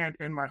in my hand,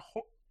 and and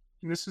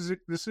this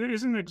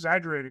isn't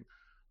exaggerating.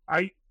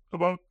 I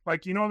about,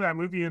 like, you know, that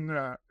movie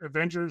in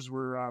Avengers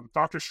where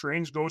Doctor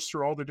Strange goes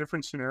through all the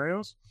different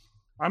scenarios.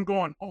 I'm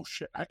going, oh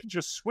shit, I could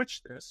just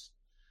switch this,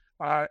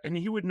 and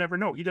he would never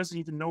know. He doesn't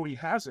even know he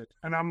has it.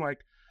 And I'm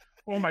like,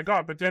 oh my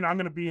God, but then I'm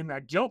going to be in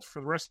that guilt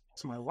for the rest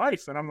of my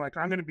life. And I'm like,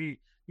 I'm going to be,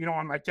 you know,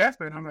 on my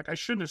deathbed. I'm like, I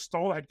shouldn't have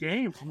stole that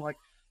game. I'm like,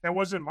 that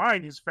wasn't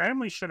mine. His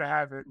family should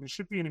have it, and it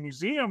should be in a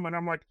museum. And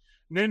I'm like,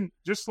 and then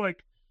just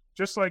like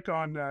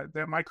on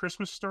that My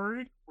Christmas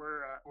Story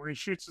where he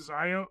shoots his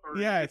eye out, or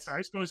Yes. his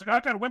eyes go, he's like, I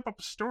got to whip up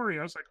a story.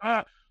 I was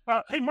like,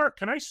 hey Mark,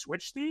 can I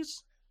switch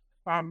these?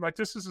 Like,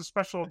 this is a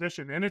special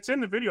edition, and it's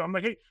in the video. I'm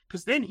like, hey,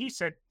 because then he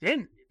said,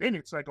 then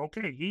it's like,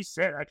 okay, he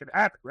said I could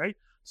have it, right?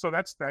 So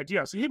that's the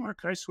idea. I said, hey,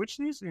 Mark, can I switch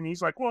these? And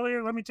he's like, well,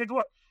 here, let me take a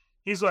look.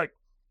 He's like,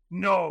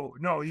 no,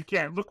 you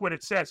can't. Look what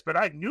it says. But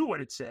I knew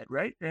what it said,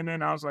 right? And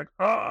then I was like,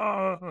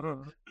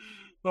 oh.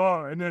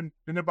 And then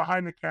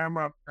behind the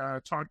camera,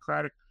 Todd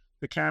Craddock,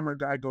 the camera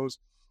guy, goes,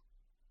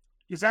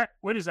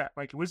 what is that?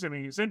 Like, what does it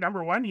mean? Is it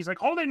number one? He's like,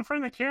 hold it in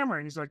front of the camera.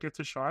 And he's like, get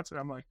the shots. And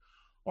I'm like,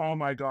 oh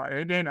my God.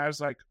 And then I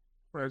was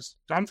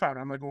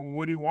dumbfounded. I'm like, well,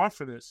 what do you want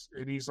for this?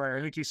 And he's like,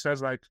 I think he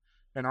says like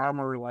an arm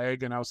or a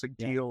leg. And I was like,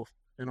 deal,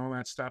 and all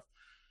that stuff.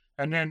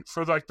 And then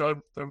for like the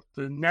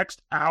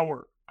next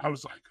hour, I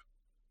was like,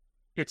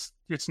 it's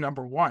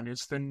number one.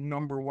 It's the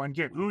number one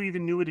game. Who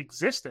even knew it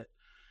existed?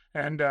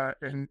 And I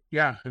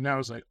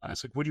was like,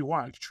 what do you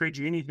want? I can trade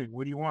you anything.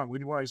 What do you want?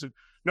 He said,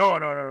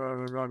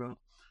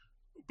 no.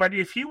 But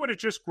if he would have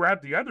just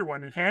grabbed the other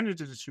one and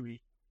handed it to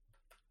me,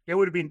 it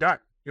would have been done.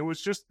 It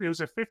was a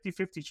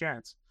 50-50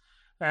 chance.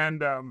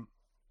 And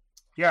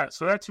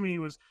so that to me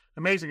was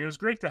amazing. It was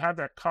great to have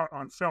that caught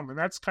on film. And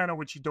that's kind of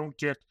what you don't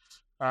get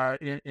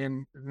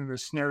in a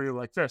scenario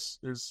like this.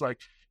 Is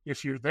like,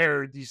 if you're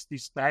there,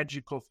 these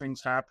magical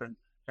things happen.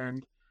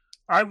 And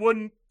I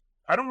don't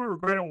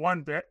regret it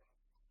one bit,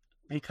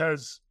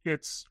 because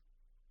it's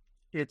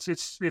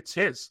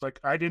his. Like,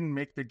 I didn't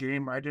make the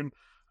game.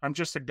 I'm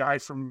just a guy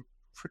from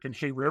freaking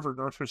Hay River,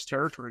 Northwest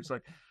Territories.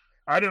 Like,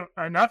 I can't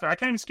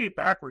even skate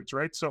backwards,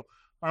 right? So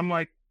I'm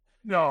like,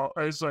 no,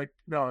 I was like,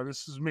 no,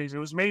 this is amazing.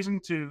 It was amazing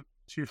to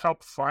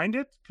help find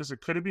it, because it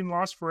could have been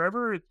lost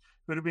forever. It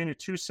would have been a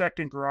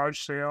 2-second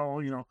garage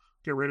sale, you know,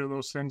 get rid of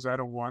those things. I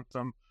don't want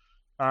them.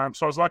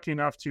 So I was lucky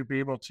enough to be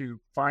able to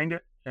find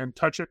it and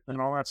touch it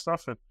and all that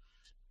stuff.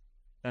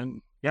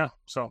 And yeah,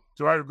 so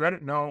do I regret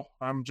it? No,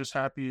 I'm just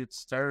happy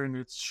it's there, and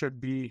it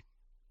should be.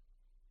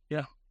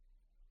 Yeah.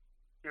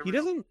 He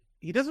doesn't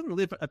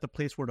live at the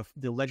place where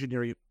the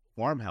legendary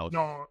farmhouse.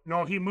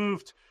 No, he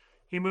moved.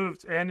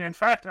 And in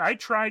fact, I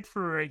tried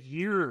for a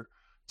year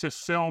to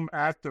film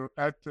at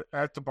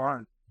the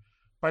barn,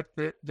 but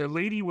the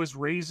lady was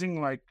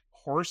raising like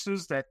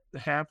horses that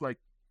have like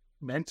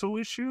mental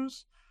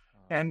issues,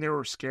 and they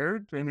were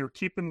scared, and they were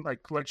keeping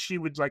like she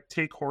would like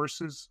take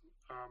horses,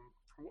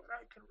 from what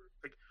I can,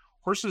 like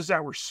horses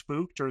that were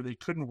spooked or they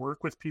couldn't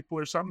work with people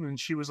or something, and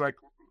she was like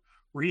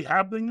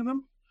rehabbing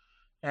them.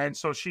 And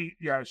so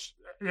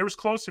it was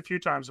close a few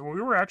times, and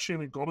we were actually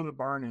going to go to the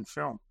barn and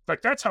film.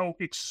 Like, that's how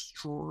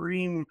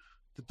extreme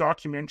the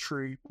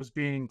documentary was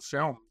being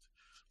filmed.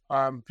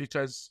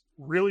 Because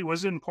really,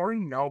 was it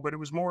important? No, but it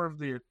was more of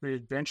the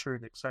adventure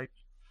and excitement.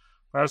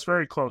 But I was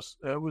very close.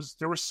 There was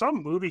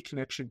some movie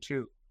connection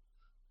too.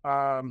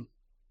 There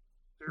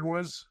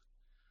was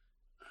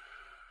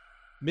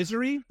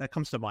Misery that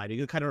comes to mind.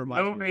 It kind of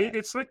reminds me.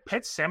 It's like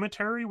Pet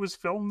Sematary was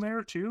filmed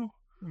there too.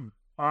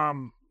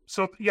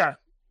 So yeah.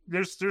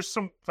 There's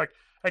some, like,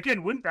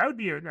 again, that would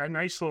be a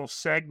nice little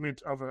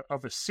segment of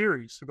a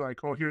series to be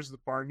like, oh, here's the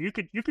barn.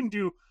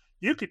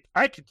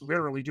 I could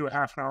literally do a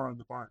half an hour on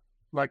the barn,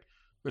 like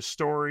the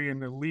story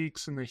and the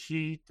leaks and the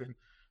heat, and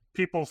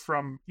people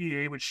from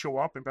EA would show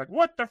up and be like,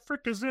 what the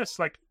frick is this?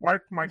 Like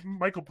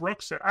Michael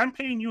Brooks said, I'm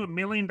paying you $1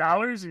 million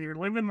and you're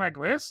living like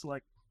this,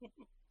 like.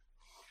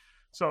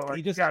 So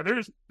like,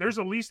 there's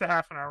at least a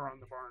half an hour on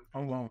the barn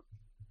alone.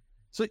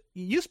 So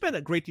you spent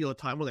a great deal of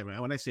time with him.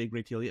 When I say a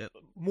great deal,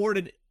 more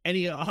than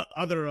any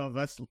other of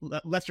us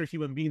lesser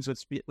human beings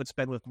would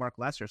spend with Mark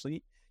Lesser. So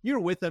you were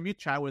with him, you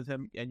chat with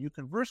him, and you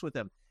converse with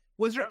him.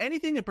 Was there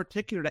anything in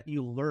particular that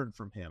you learned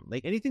from him?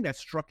 Like, anything that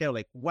struck out,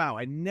 like, wow,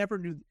 I never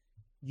knew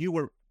you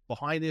were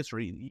behind this, or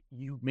you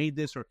made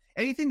this, or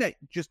anything that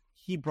just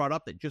he brought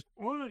up that just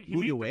blew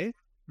you away?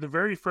 The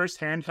very first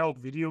handheld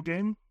video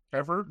game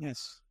ever.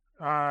 Yes.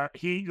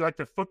 He, like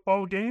the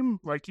football game,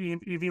 like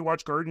if you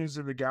watch Guardians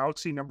of the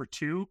Galaxy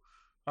 #2,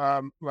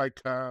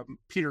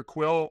 Peter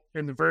Quill,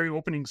 in the very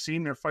opening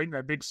scene, they're fighting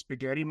that big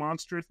spaghetti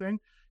monster thing.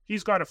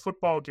 He's got a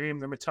football game,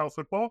 the Mattel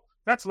football.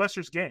 That's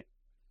Lesser's game.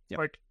 Yep.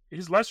 Like,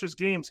 his Lesser's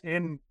games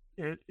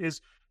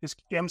is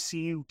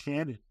MCU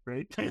canon,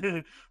 right?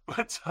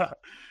 But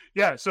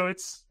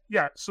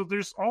so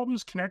there's all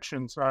those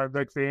connections,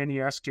 like the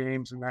NES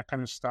games and that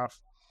kind of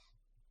stuff.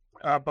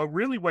 But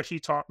really what he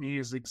taught me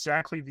is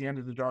exactly the end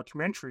of the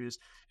documentary is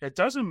it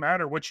doesn't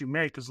matter what you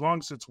make as long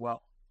as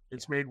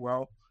it's made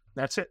well.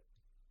 That's it.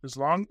 As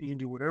long you can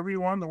do whatever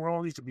you want in the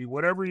world, you can be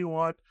whatever you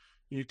want.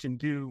 You can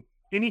do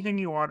anything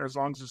you want as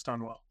long as it's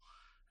done well.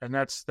 And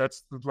that's the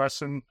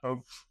lesson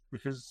of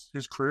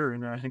his career,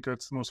 and I think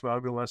that's the most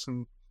valuable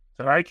lesson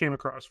that I came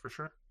across for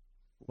sure.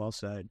 Well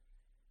said.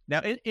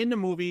 Now, in the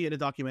movie, in the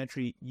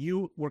documentary,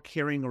 you were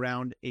carrying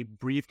around a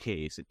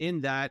briefcase, and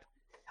in that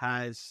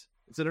is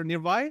it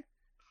nearby?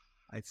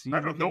 I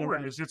don't know where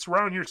it is. It's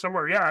around here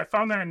somewhere. Yeah, I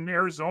found that in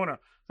Arizona.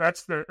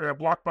 That's the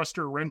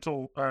Blockbuster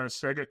rental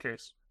Sega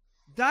case.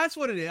 That's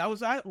what it is.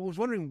 I was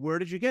wondering, where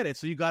did you get it?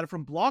 So you got it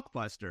from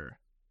Blockbuster.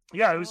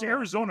 Yeah, it was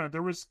Arizona.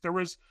 There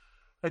was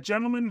a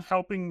gentleman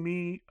helping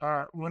me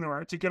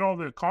to get all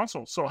the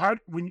consoles. So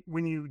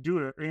when you do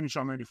an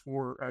NHL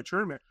 94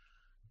 tournament,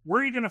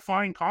 where are you going to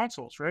find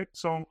consoles, right?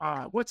 So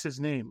what's his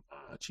name?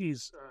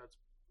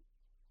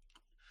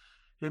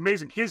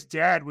 Amazing. His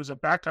dad was a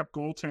backup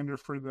goaltender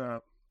for the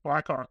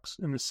Blackhawks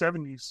in the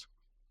 70s.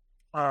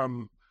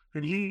 And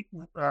he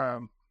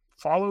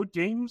followed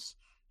games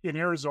in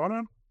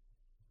Arizona.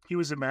 He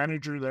was a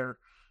manager there.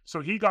 So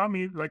he got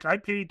me, like, I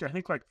paid, I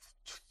think, like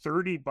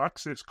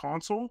 $30 this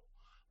console.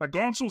 Like,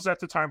 consoles at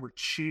the time were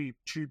cheap.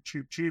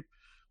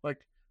 Like,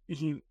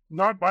 if you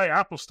not buy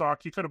Apple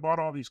stock, you could have bought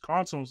all these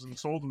consoles and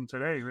sold them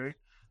today, right?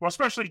 Well,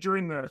 especially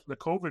during the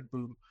COVID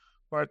boom.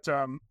 But,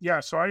 so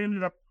I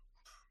ended up,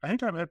 I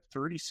think I've had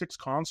 36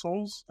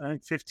 consoles. I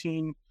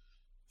think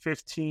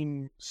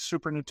 15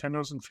 Super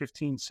Nintendos and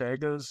 15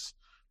 Segas,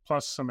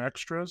 plus some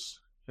extras.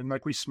 And,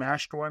 like, we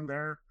smashed one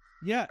there.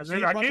 Yeah,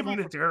 I gave him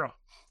the Daryl.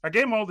 I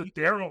gave him all the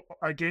Daryl.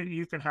 I gave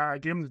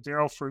him the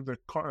Daryl for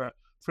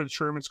the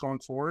tournaments going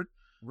forward.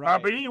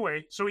 Right. But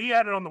anyway, so he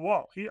had it on the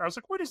wall. I was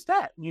like, "What is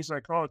that?" And he's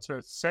like, "Oh, it's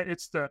a set.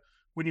 It's the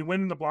when you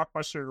win the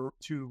Blockbuster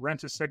to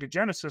rent a Sega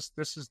Genesis.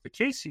 This is the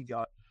case he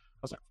got."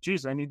 I was like,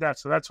 "Geez, I need that."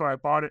 So that's why I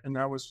bought it, and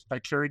I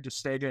carried the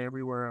Sega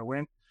everywhere I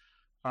went.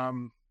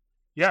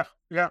 Yeah.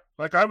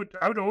 Like I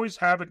would always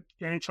have an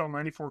NHL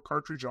 94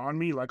 cartridge on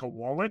me, like a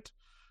wallet.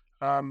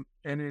 And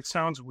it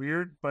sounds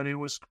weird, but it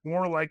was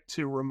more like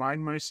to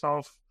remind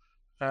myself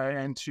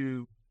and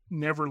to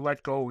never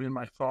let go in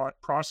my thought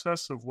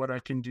process of what I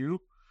can do,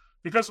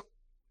 because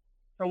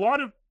a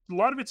lot of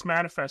it's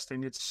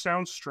manifesting. It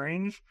sounds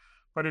strange,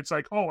 but it's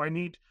like, who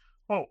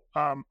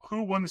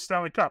won the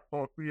Stanley Cup?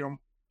 Oh,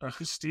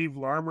 Steve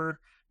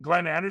Larmer,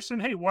 Glenn Anderson.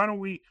 Hey, why don't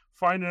we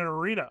find an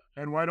arena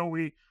and why don't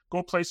we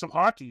go play some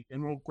hockey,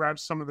 and we'll grab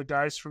some of the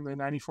guys from the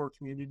 94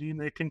 community and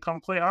they can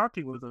come play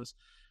hockey with us.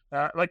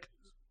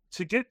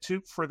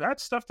 For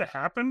that stuff to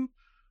happen,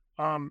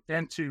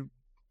 and to,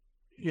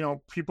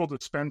 people to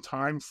spend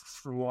time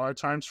for a lot of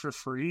times for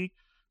free.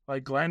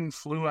 Like Glenn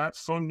flew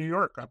from New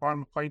York. I bought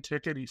him a plane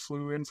ticket. He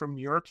flew in from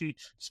New York. He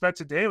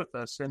spent a day with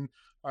us, and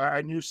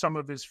I knew some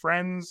of his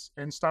friends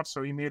and stuff.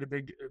 So he made a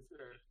big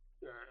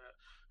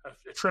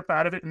a trip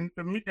out of it. And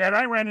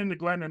I ran into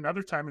Glenn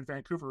another time in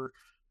Vancouver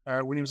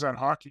when he was on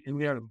hockey, and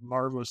we had a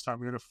marvelous time.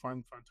 We had a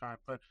fun time.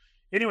 But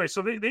anyway,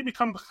 so they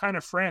become kind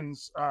of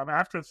friends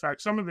after the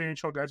fact. Some of the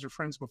NHL guys are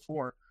friends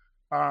before.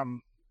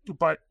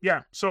 But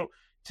yeah, so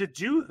to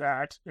do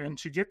that and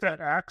to get that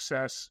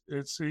access,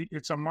 it's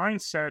a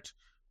mindset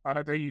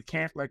that you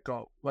can't let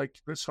go. Like,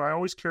 so I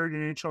always carried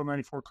an NHL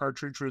 94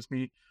 cartridge with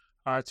me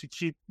to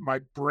keep my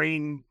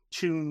brain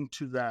tuned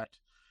to that.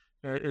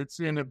 It's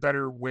in a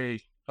better way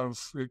of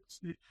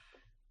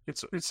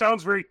it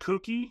sounds very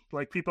kooky,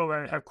 like people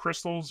that have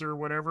crystals or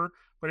whatever,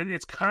 but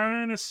it's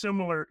kind of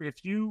similar.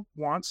 If you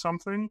want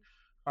something,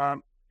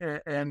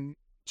 and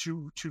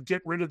to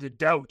get rid of the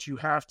doubt, you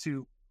have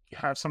to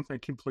have something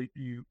complete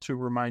you to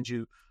remind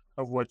you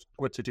of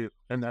what to do,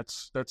 and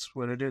that's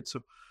what it is.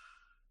 So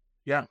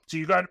yeah, so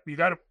you got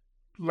to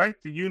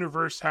let the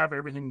universe have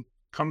everything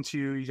come to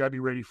you. You got to be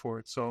ready for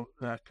it. So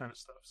that kind of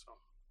stuff. So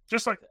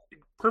just like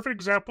perfect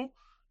example,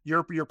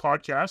 your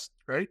podcast,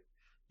 right?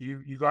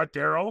 You got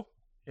Daryl,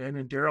 and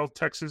then Daryl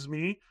texts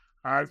me.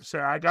 I say,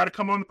 I got to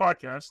come on the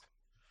podcast.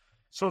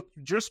 So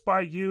just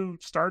by you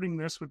starting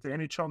this with the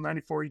NHL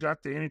 94, you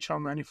got the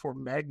NHL 94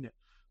 magnet.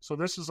 So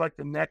this is like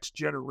the next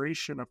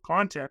generation of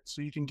content.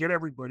 So you can get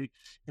everybody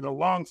in a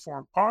long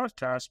form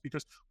podcast,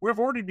 because we've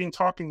already been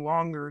talking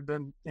longer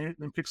than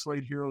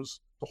Pixelated Heroes,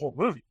 the whole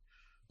movie.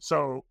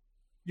 So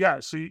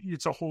yeah, so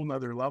it's a whole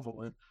nother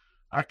level, and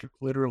I could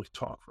literally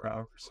talk for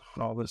hours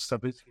on all this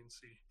stuff, as you can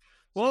see.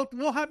 Well,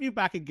 we'll have you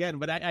back again,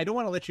 but I don't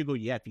want to let you go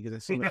yet, because I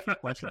still have a few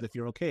questions if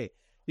you're okay.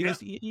 Because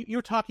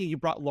you're talking, you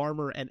brought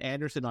Larmer and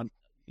Anderson on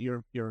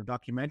your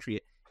documentary,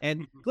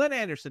 and Glenn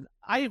Anderson,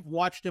 I've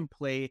watched him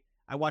play.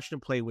 I watched him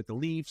play with the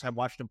Leafs. I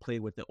watched him play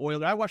with the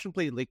Oilers. I watched him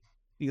play, like,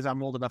 because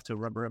I'm old enough to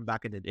remember him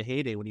back in the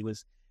heyday when he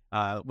was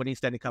when he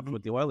standing cups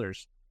with the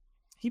Oilers.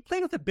 He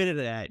played with a bit of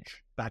an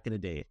edge back in the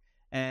day.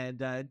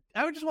 And I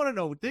would just want to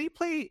know, did he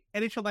play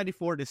NHL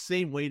 94 the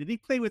same way? Did he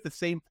play with the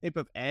same type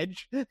of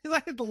edge?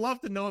 I'd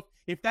love to know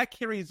if that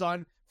carries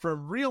on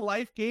from real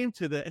life game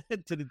to the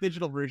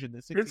digital version.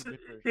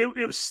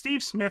 It was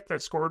Steve Smith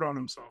that scored on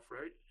himself,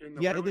 right?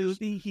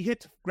 He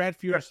hit Grant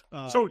Fuhr's.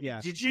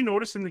 Did you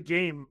notice in the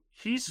game,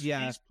 he's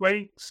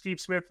playing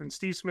Steve Smith, and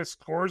Steve Smith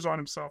scores on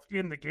himself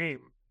in the game.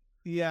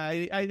 Yeah,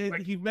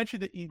 he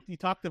mentioned it. He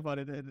talked about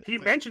it. He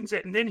mentions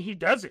it, and then he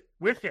does it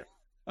with him.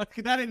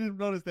 Okay, I didn't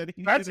notice that.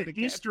 That's an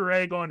Easter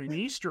egg on an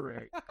Easter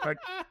egg. Like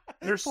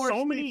there's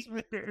so many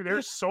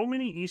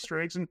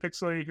Easter eggs in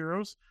Pixelated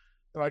Heroes.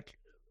 Like,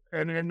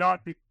 and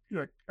not be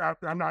like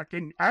I'm not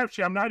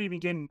even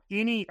getting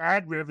any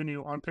ad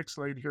revenue on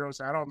Pixelated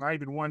Heroes at all, not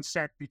even 1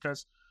 cent,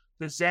 because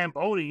the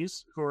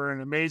Zambonis, who are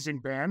an amazing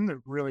band that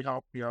really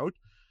helped me out,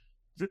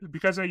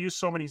 because I use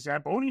so many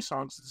Zamboni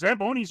songs,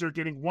 Zambonis are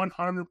getting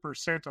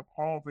 100% of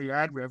all the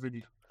ad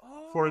revenue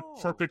for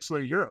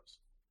Pixelated Heroes.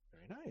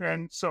 Very nice.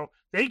 And so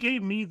they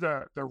gave me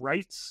the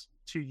rights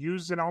to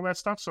use and all that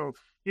stuff. So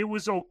it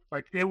was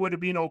like, it would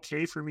have been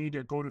okay for me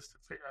to go to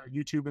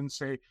YouTube and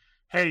say,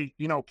 hey,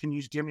 can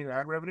you give me the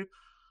ad revenue?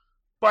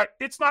 But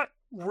it's not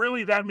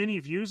really that many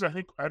views.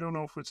 I don't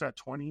know if it's at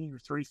 20 or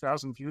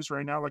 30,000 views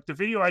right now. Like the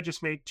video I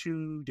just made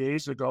 2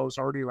 days ago is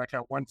already like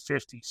at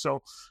 150.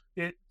 So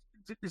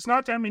it's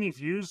not that many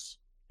views.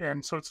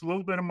 And so it's a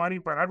little bit of money,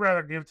 but I'd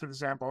rather give it to the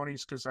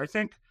Zambonis, because I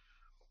think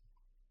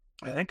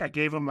I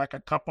gave them like a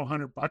couple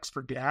 $100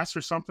 for gas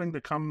or something to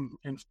come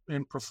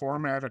and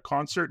perform at a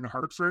concert in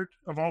Hartford,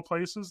 of all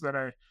places.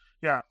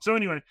 So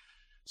anyway,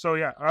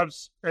 I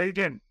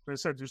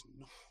said,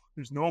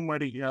 there's no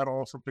money at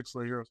all for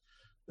Pixelated Heroes.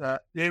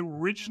 They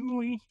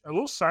originally, a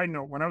little side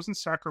note, when I was in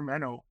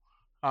Sacramento,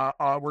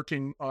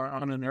 working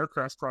on an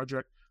aircraft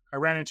project, I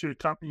ran into a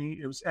company.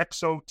 It was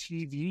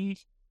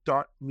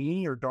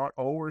XOTV.me or .o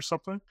or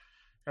something.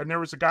 And there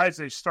was a guys,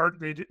 it's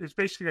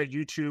basically a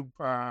YouTube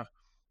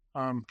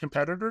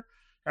competitor,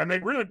 and they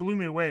really blew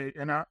me away.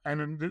 And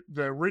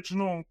the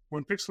original,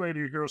 when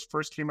Pixelated Heroes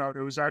first came out,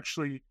 it was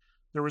actually,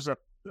 there was a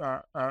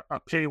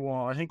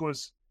paywall. I think it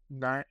was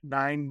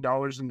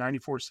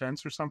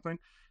 $9.94 or something,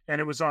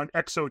 and it was on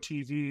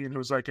XOTV, and it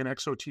was like an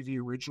XOTV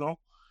original,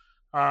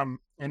 and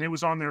it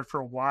was on there for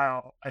a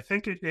while. I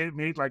think it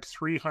made like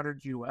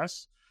 $300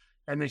 US,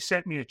 and they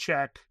sent me a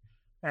check,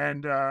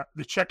 and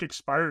the check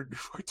expired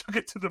before I took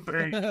it to the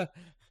bank.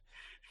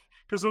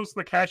 Because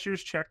the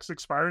cashier's checks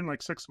expire in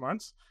like 6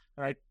 months,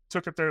 and I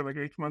took it there like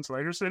 8 months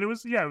later. So it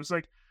was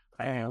like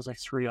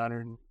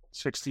 $360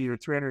 or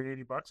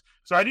 $380.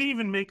 So I didn't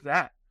even make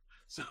that.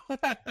 So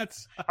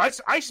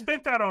I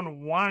spent that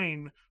on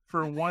wine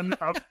for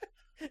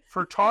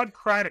for Todd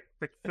Craddock,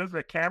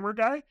 the camera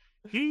guy.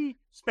 He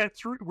spent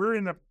we're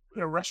in a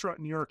restaurant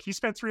in New York. He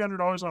spent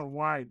 $300 on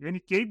wine, and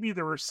he gave me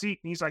the receipt,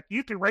 and he's like,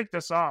 "You can write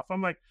this off."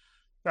 I'm like,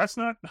 "That's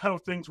not how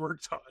things work,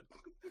 Todd."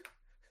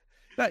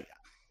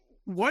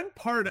 One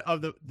part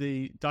of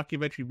the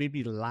documentary made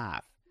me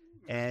laugh,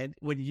 and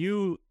when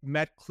you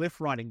met Cliff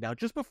Ronning, now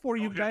just before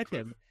you met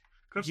him,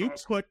 Cliff's you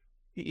awesome. put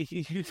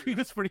he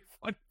was pretty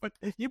funny, but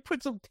you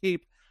put some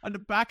tape on the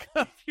back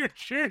of your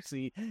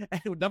jersey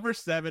and number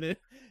 7,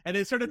 and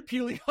it started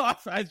peeling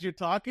off as you're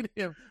talking to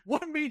him.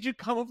 What made you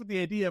come up with the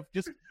idea of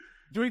just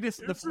doing this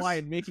in the fly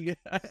and making it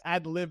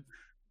ad lib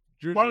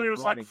jersey? Well, it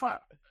was like fun.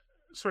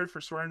 Sorry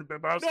for swearing a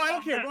bit, but I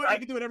don't care. Go ahead, you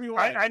can do whatever you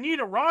want. I need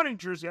a Ronning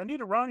jersey.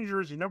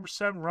 Number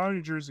 7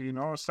 Ronning jersey, and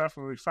all this stuff.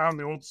 And we found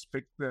the old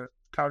the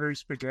Calgary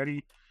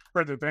Spaghetti,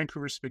 or the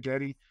Vancouver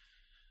Spaghetti,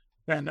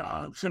 and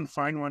couldn't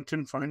find one.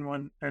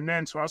 And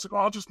then so I was like,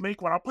 I'll just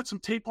make one. I'll put some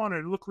tape on it.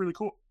 It'll look really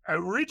cool.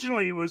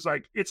 Originally, it was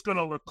like, it's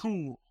gonna look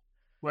cool,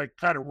 like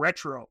kind of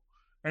retro,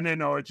 and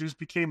then it just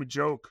became a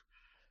joke.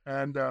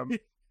 And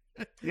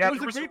yeah, it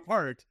was a great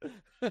part.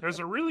 There's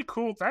a really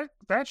cool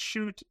that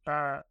shoot.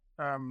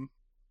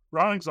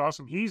 Ronning's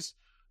awesome. He's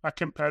a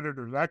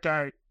competitor. That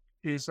guy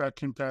is a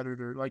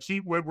competitor. Like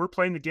when we're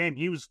playing the game,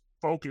 he was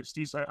focused.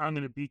 He's like, I'm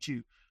going to beat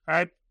you.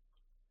 I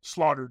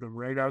slaughtered him,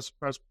 right? I was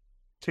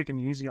taking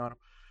it easy on him.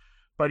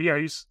 But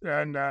yeah,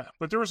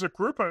 but there was a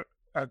group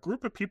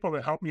of people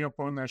that helped me up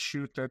on that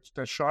shoot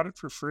that shot it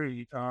for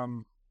free.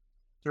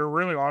 They were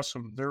really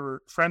awesome. They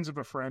were friends of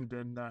a friend,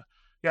 and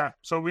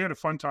so we had a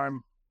fun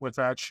time with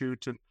that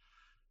shoot,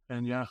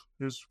 and yeah,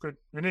 it was good.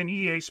 And then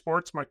EA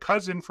Sports, my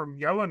cousin from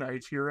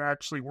Yellowknife here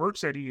actually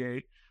works at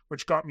EA,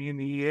 which got me in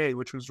the EA,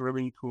 which was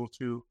really cool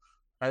too.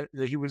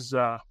 He was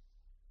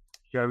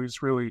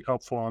really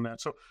helpful on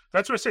that. So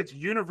that's what I said. The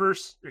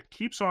universe, it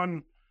keeps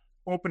on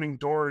opening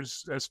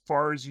doors as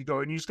far as you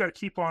go, and you just got to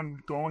keep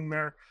on going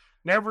there.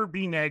 Never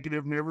be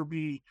negative. Never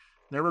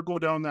go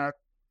down that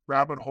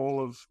rabbit hole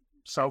of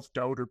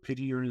self-doubt or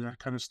pity or that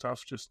kind of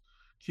stuff. Just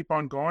keep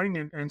on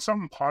going, and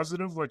something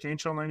positive like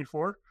NHL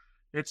 94.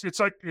 It's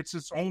like it's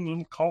its own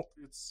little cult.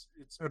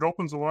 It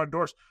opens a lot of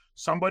doors.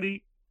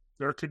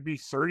 There could be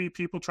 30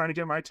 people trying to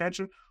get my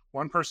attention.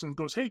 One person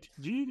goes, "Hey,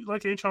 do you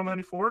like NHL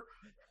 94?"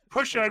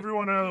 Push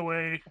everyone out of the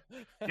way.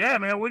 Yeah,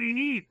 man, what do you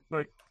need?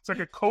 Like, it's like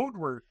a code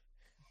word.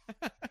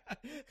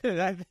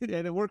 And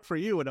it worked for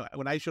you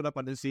when I showed up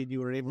on the scene. You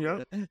were able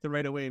to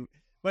right away.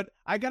 But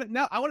I got it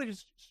now. I want to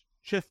just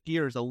shift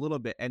gears a little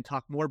bit and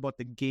talk more about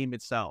the game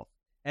itself.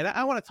 And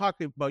I want to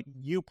talk about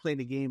you playing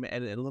the game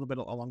and a little bit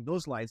along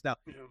those lines. Now,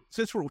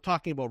 since we're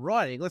talking about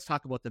running, let's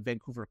talk about the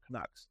Vancouver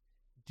Canucks.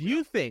 Do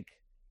you think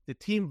the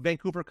team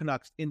Vancouver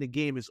Canucks in the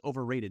game is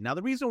overrated? Now,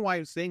 the reason why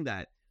I'm saying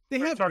that, they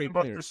have great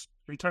players.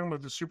 Are you talking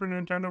about the Super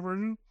Nintendo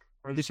version?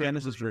 Or the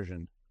Genesis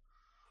version?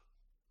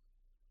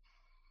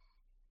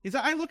 Is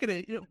I look at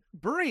it,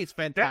 Burry is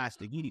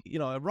fantastic.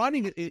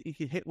 Running, he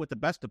can hit with the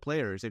best of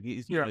players if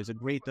he's he's a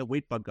great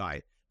weight bug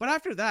guy. But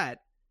after that,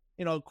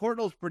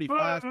 Courtnall's pretty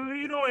fast.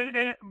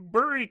 And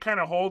Burry kind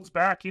of holds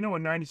back. In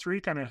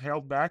 '93, kind of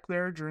held back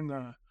there during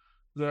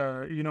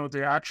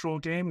the actual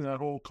game, that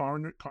whole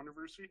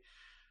controversy.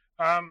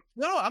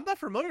 No, I'm not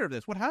familiar with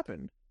this. What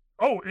happened?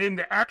 Oh, in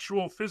the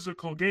actual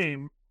physical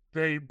game,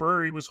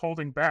 Burry was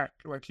holding back.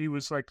 Like he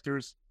was like,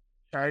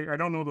 I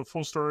don't know the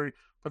full story,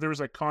 but there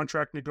was like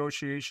contract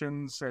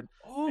negotiations and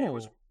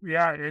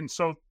and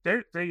so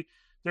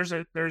there's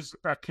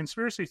a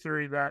conspiracy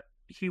theory that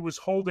he was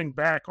holding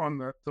back on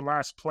the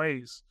last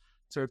plays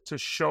to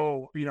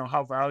show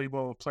how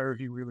valuable a player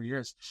he really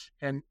is,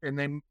 and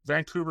then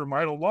Vancouver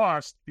might have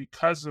lost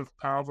because of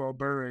Pavel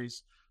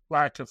Bure's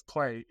lack of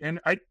play. And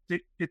I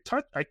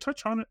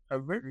touch on it a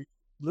very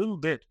little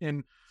bit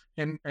in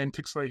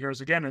Pixelate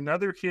Heroes. Again,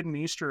 another hidden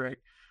Easter egg.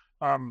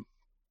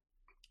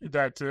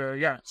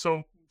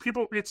 So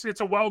people,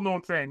 it's a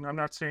well-known thing. I'm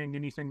not saying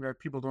anything that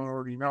people don't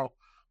already know,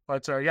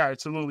 but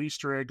it's a little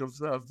Easter egg of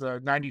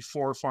the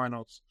 '94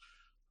 finals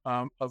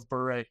of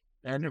Bure,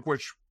 and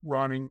which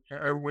Ronning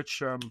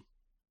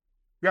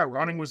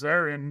was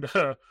there,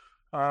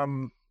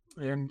 and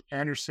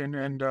Anderson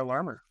and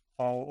Larmer,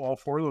 all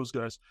four of those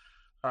guys.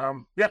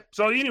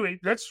 So anyway,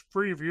 that's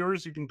for your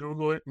viewers. You can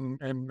Google it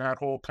and that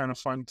whole kind of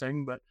fun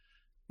thing. But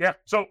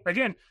so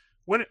again,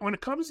 when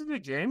it comes to the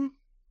game,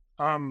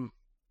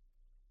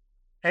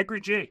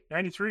 Angry J,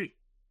 93.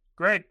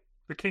 Greg,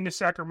 the King of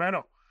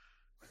Sacramento.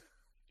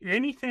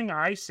 Anything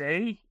I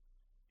say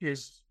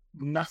is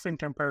nothing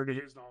compared to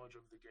his knowledge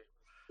of the game.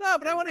 No,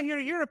 but I want to hear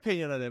your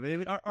opinion on it. I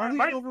mean, are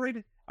they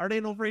overrated? Are they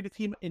an overrated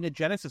team in the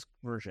Genesis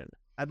version?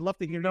 I'd love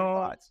to hear your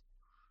thoughts.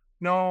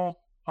 No.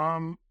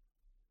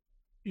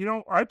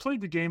 I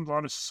played the game a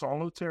lot of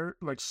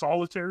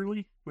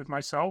solitarily with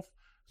myself.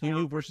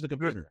 You versus the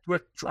computer.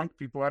 With drunk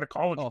people at a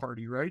college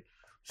party, right?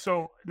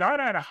 So not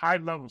at a high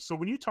level. So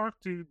when you talk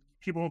to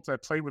people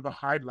that play with a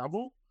high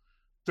level,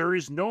 there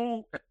is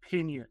no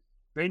opinion.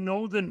 They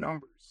know the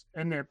numbers,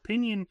 and their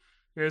opinion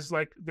is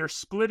like they're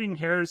splitting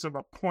hairs of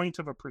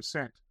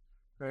 0.1%,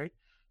 right?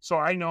 So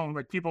I know,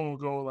 like, people will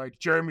go like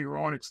Jeremy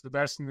Roenick's the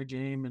best in the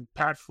game, and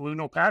not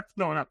Pat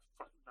Flynn.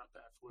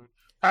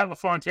 Pat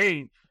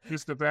LaFontaine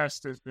is the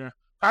best.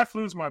 Pat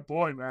Flune's my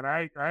boy, man.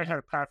 I had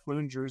a Pat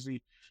Flune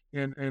jersey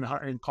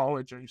in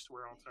college. I used to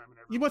wear all the time.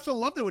 You must have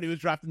loved it when he was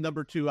drafted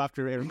number 2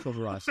 after Eric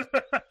Silveros.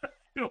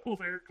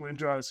 Old Eric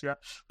Lindros, yeah.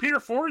 Peter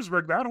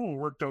Forsberg, that whole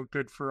worked out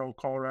good for old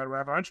Colorado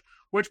Avalanche.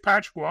 Which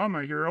Patrick Roy,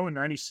 my hero in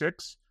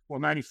 '96,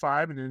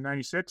 95, and then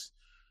 '96,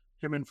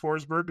 him and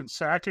Forsberg and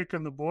Sakic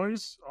and the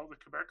boys, all the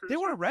Quebecers. They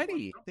were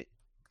ready.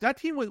 That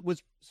team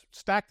was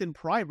stacked in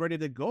prime, ready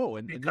to go,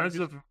 and because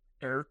of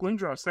Eric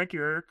Lindros. Thank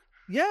you, Eric.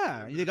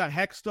 Yeah, they got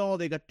Hextall,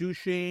 they got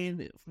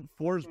Duchesne,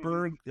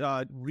 Forsberg,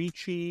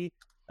 Ricci,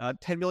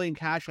 10 million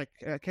cash. I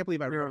can't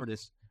believe I remember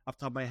this off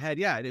the top of my head.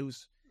 Yeah, it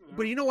was.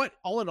 But you know what?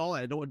 All in all,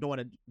 I don't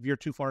want to veer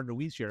too far into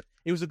weeds here.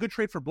 It was a good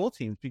trade for both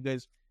teams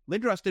because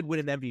Lindros did win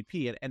an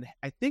MVP, and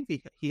I think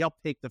he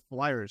helped take the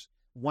Flyers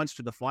once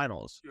to the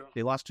finals. Yeah.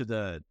 They lost to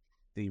the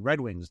Red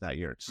Wings that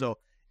year. So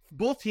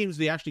both teams,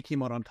 they actually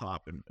came out on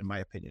top, in my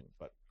opinion.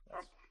 But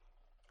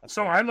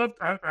so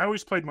I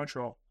always played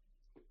Montreal,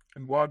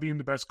 and Waugh being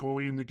the best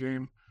goalie in the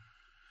game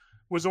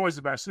was always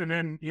the best. And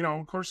then,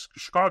 of course,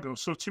 Chicago.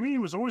 So to me, it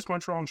was always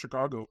Montreal and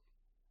Chicago.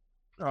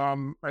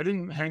 I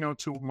didn't hang out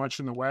too much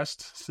in the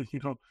West, so,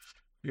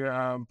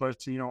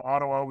 but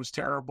Ottawa was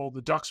terrible.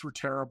 The Ducks were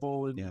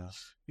terrible, and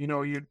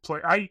you'd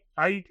play.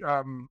 I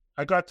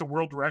got the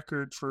world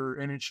record for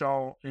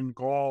NHL in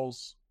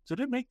goals. Did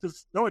it make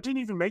this? No, it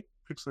didn't even make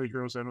Pixelate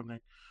Heroes, I don't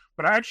think.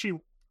 But I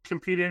actually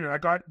competed, and I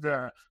got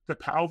the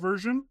PAL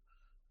version.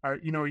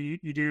 You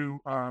do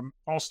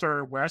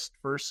All-Star West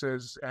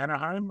versus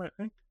Anaheim, I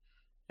think,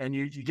 and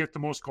you get the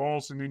most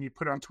goals, and then you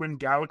put on Twin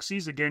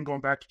Galaxies again,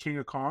 going back to King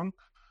of Kong.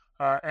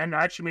 And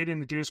I actually made it in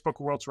the Guinness Book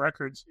of World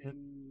Records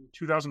in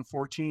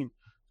 2014.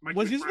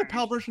 Was using the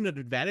PAL version an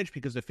advantage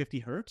because of 50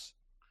 hertz?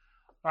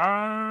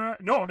 No,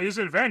 it is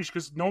an advantage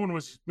because no one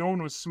was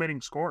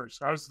submitting scores.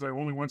 I was the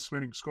only one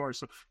submitting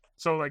scores.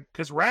 So like,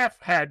 because Raph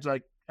had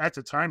like at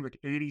the time like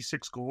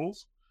 86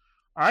 goals,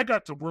 I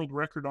got the world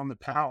record on the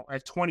PAL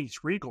at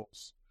 23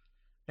 goals,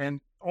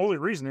 and only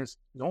reason is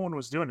no one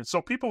was doing it.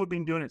 So people have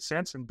been doing it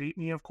since and beat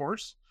me, of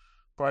course.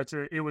 But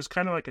it was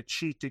kind of like a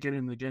cheat to get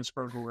in the Guinness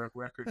Book of World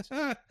Records.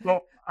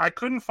 Well, I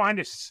couldn't find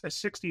a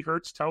 60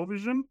 hertz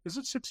television. Is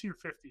it 60 or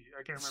 50? I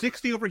can't remember.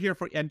 60 over here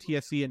for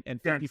NTSC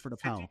and 50 for the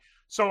PAL.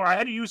 So I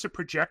had to use a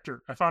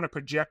projector. I found a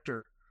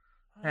projector.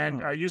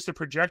 And I used the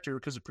projector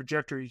because the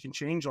projector, you can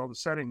change all the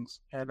settings.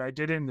 And I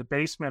did it in the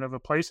basement of a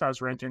place I was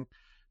renting.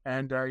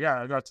 And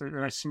I got to,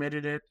 and I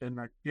submitted it. And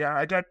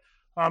I got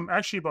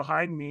actually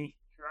behind me.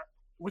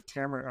 What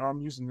camera?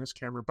 I'm using this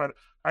camera, but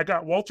I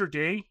got Walter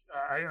Day.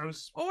 I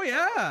was. Oh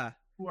yeah.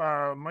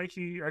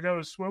 Mikey.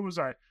 What was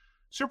I?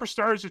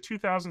 Superstars of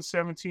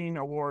 2017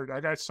 award. I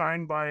got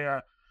signed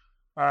by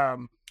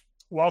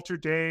Walter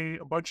Day,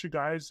 a bunch of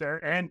guys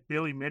there, and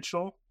Billy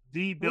Mitchell.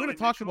 the We're going to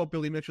talk about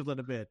Billy Mitchell in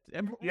a bit.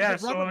 And Yeah,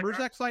 did Robert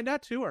Merzack signed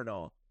that too, or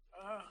no?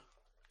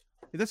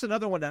 That's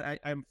another one that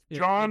I'm.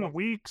 John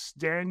Weeks,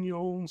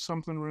 Daniel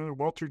something or other,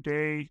 Walter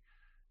Day,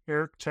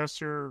 Eric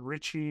Tesser,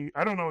 Richie.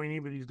 I don't know any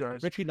of these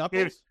guys. Richie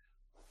Knuckles.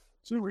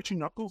 Is it Richie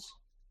Knuckles?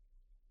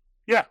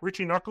 Yeah,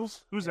 Richie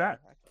Knuckles. Who's that?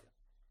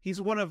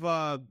 He's one of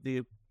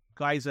the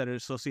guys that are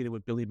associated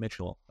with Billy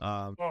Mitchell.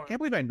 Can't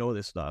believe I know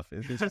this stuff.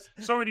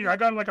 So I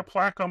got like a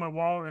plaque on my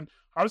wall, and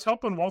I was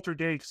helping Walter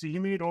Day because he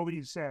made all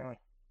these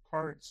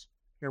cards.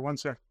 Here, one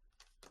sec.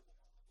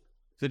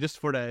 So just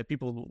for the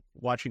people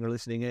watching or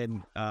listening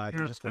in,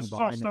 this is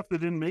all stuff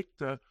that didn't make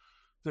the.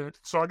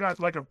 So I got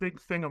like a big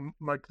thing of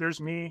like, there's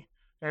me,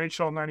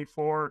 NHL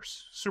 94,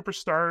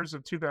 Superstars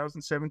of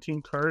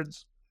 2017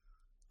 cards.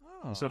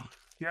 Oh, so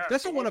yeah,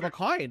 that's a one of a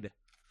kind,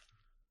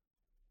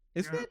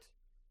 isn't it?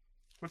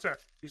 What's that?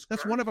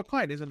 That's one of a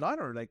kind, is it not?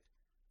 Or like,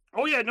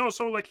 oh yeah, no.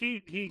 So like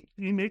he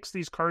makes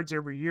these cards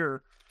every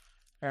year,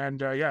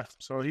 and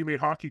so he made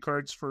hockey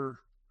cards for,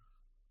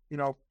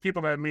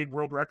 people that made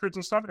world records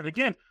and stuff. And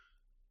again,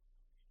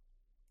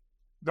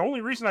 the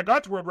only reason I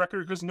got the world record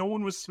is because no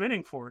one was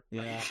spinning for it.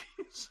 Yeah.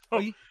 So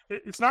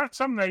it's not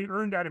something I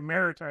earned out of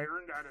merit. I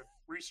earned out of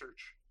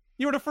research.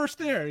 You were the first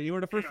there. You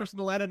were the first person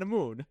to land on the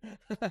moon.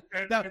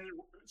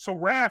 So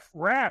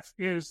Raph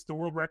is the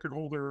world record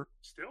holder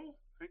still.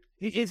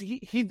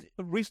 He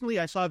recently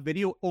I saw a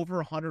video over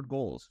 100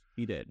 goals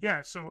he did.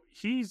 Yeah, so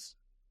you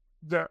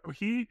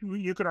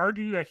could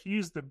argue that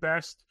he's the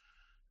best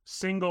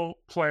single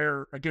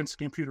player against a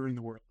computer in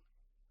the world.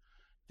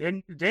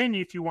 Then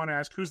if you want to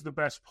ask who's the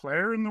best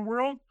player in the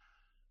world,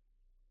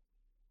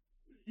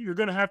 you're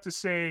going to have to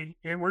say,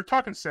 and we're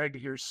talking Sega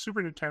here,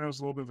 Super Nintendo's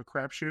a little bit of a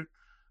crapshoot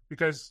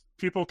because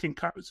people can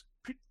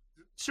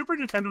Super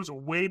Nintendo's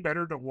way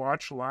better to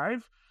watch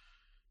live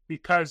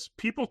because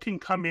people can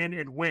come in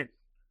and win.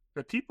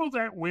 The people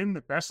that win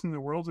the best in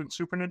the world in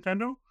Super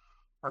Nintendo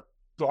are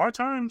a lot of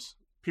times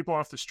people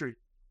off the street.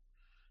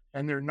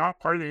 And they're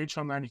not part of the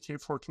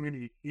HL94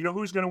 community. You know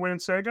who's going to win in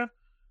Sega?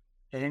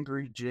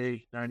 Angry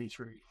J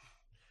 93.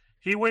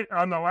 He went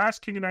on the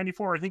last King of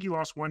 94. I think he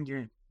lost one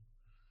game.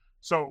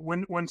 So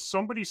when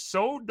somebody's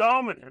so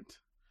dominant,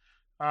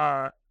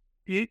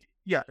 he's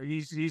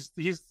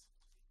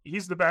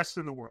the best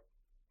in the world.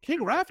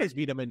 King Raph has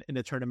beat him in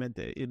the tournament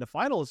in the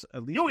finals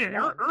at least. Oh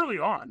yeah, early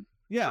on.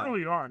 Yeah,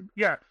 early on.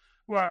 Yeah.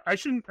 Well, I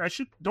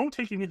don't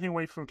take anything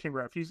away from King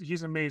Raph.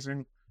 He's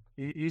amazing.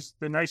 He's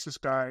the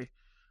nicest guy.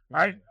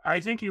 I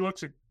think he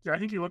looks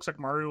like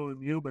Mario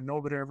Lemieux, but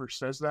nobody ever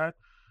says that.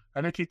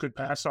 I think he could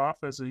pass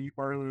off as a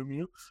Mario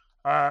Lemieux.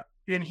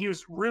 And he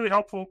was really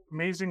helpful,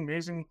 amazing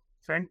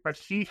thing. But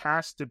he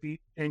has to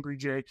beat Angry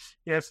J.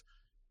 If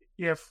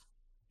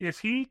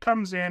he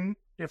comes in,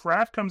 if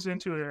Raph comes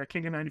into a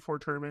King of 94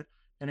 tournament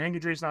and Angry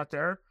J's not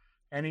there,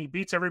 and he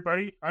beats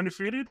everybody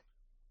undefeated,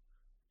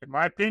 in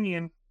my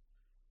opinion,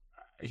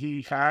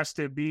 he has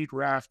to beat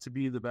Raph to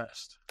be the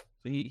best.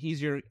 So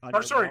he's your.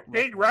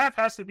 Raph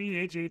has to beat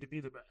AJ to be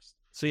the best.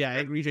 So yeah,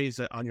 Angry J's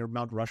on your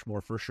Mount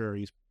Rushmore for sure.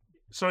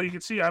 So you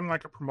can see I'm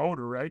like a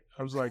promoter, right?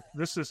 I was like,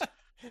 we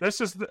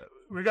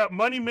got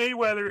Money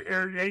Mayweather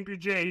here, Angry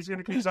J.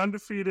 He's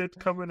undefeated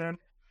coming in,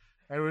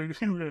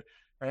 and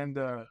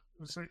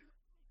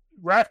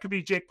Raph could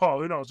be Jake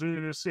Paul. Who knows? We're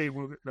gonna see.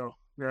 No,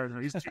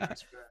 he's too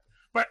much for that.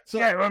 But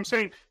what I'm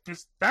saying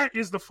is that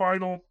is the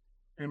final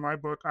in my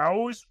book. I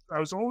was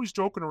always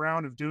joking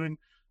around of doing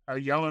a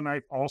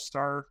Yellowknife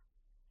All-Star,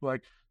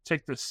 like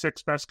take the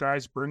 6 best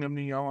guys, bring them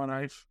to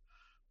Yellowknife,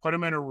 put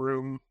them in a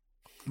room,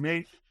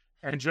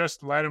 and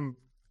just let them,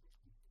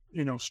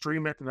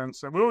 stream it and then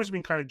stuff. We've always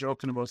been kind of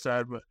joking about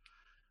that, but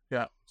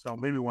yeah, so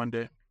maybe one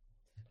day.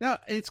 Now,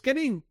 it's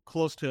getting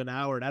close to an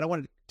hour, and I don't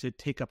want to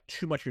take up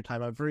too much of your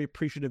time. I'm very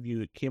appreciative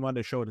you came on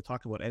the show to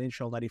talk about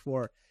NHL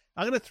 94.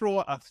 I'm going to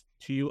throw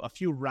to you a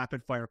few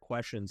rapid-fire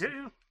questions,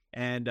 yeah.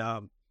 And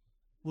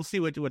we'll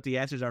see what the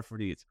answers are for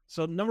these.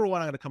 So, number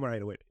one, I'm going to come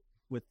right away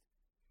with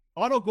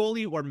auto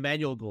goalie or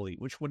manual goalie.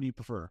 Which one do you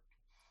prefer?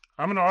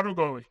 I'm an auto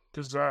goalie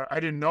because I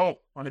didn't know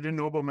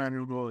about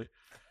manual goalie,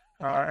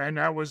 and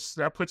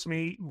that puts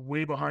me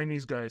way behind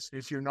these guys.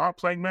 If you're not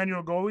playing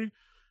manual goalie,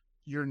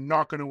 you're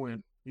not going to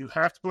win. You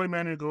have to play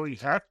manual goalie.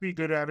 You have to be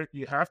good at it.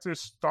 You have to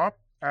stop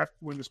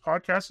when this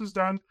podcast is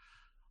done.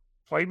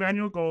 Play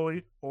manual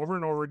goalie over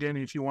and over again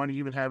if you want to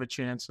even have a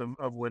chance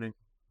of winning.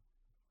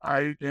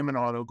 I am an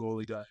auto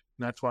goalie guy, and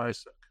that's why I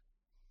suck.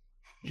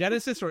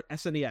 Genesis or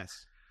SNES?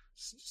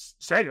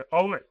 Sega.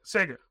 Oh, wait,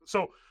 Sega.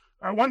 So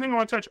one thing I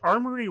want to touch,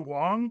 Armory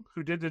Wong,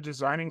 who did the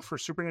designing for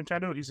Super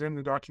Nintendo, he's in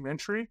the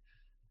documentary.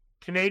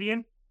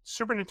 Canadian.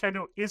 Super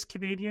Nintendo is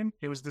Canadian.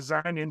 It was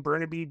designed in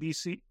Burnaby,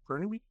 BC.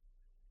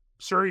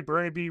 Surrey,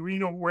 Burnaby,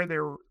 where they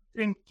were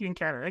in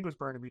Canada. I think it was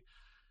Burnaby.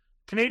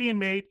 Canadian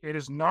made. It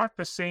is not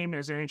the same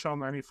as NHL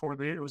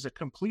 94. It was a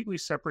completely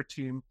separate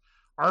team.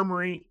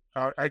 Armory,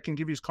 I can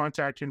give you his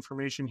contact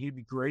information. He'd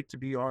be great to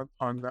be on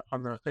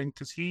the thing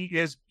because he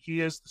is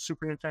the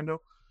Super Nintendo.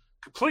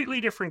 Completely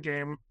different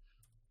game.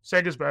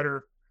 Sega's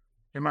better,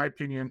 in my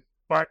opinion,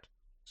 but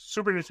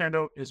Super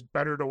Nintendo is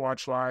better to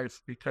watch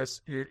live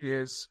because it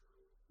is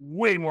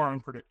way more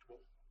unpredictable.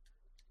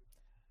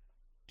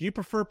 Do you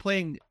prefer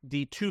playing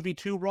the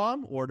 2v2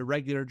 ROM or the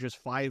regular just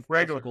 5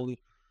 Regular. goalie?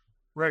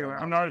 Regular.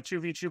 I'm not a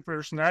 2v2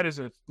 person. That is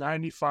a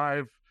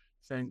 95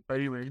 thing. But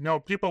anyway, no,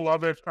 people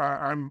love it.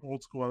 I'm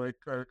old school. I like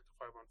 5-on-5.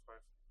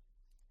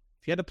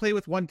 If you had to play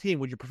with one team,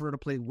 would you prefer to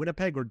play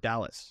Winnipeg or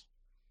Dallas?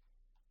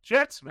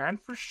 Jets, man,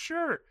 for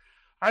sure.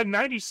 I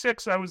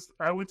 96. I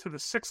went to the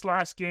 6th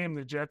last game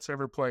the Jets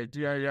ever played.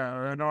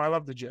 Yeah. No, I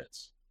love the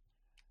Jets.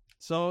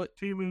 So,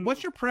 Timu.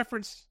 What's your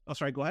preference? Oh,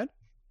 sorry. Go ahead.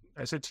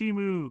 I said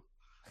Timu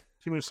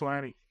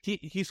Solani.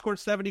 He scored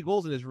 70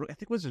 goals in I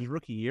think it was his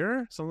rookie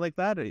year, something like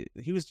that.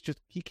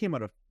 He came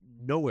out of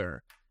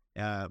nowhere.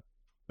 But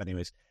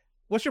anyways,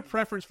 what's your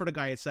preference for the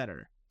guy at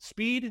center?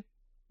 Speed,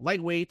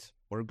 lightweight,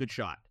 or a good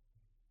shot?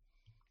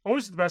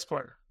 Always the best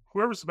player.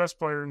 Whoever's the best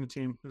player in the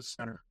team is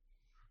center.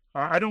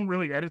 I don't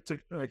really edit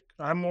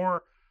I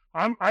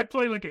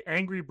play like an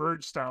Angry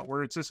Bird style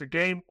where it's just a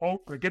game. I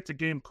get the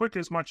game quick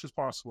as much as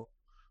possible.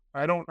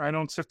 I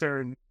don't sit there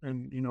and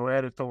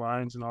edit the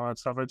lines and all that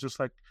stuff. I just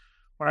like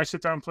when I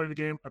sit down and play the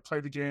game, I play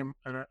the game,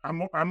 and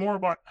I'm more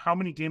about how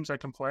many games I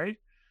can play.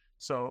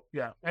 So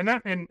yeah, and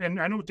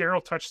I know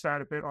Daryl touched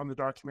that a bit on the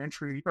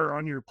documentary or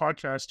on your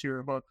podcast here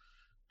about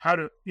how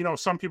to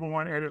some people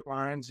want to edit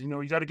lines.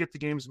 You got to get the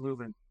games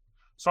moving.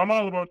 So I'm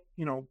all about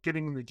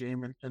getting in the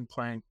game and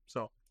playing.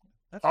 So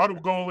auto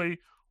goalie,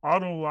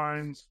 auto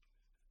lines,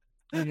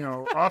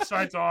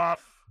 offsides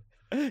off.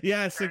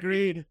 Yes,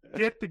 agreed.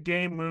 Get the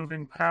game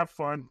moving, have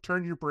fun,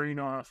 turn your brain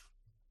off,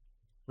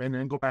 and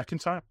then go back in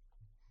time.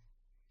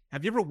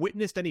 Have you ever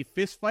witnessed any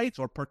fist fights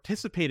or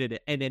participated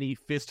in any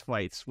fist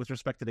fights with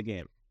respect to the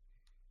game?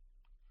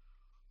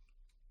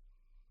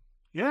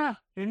 Yeah.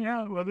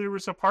 Well, there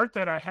was a part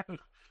that I had.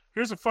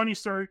 Here's a funny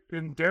story,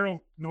 and Daryl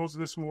knows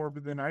this more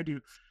than I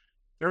do.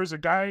 There was a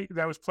guy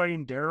that was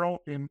playing Daryl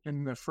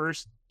in the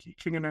first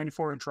King of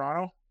 94 in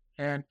Toronto,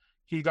 and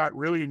he got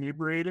really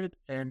inebriated,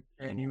 and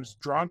he was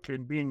drunk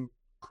and being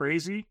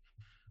crazy.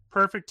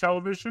 Perfect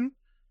television.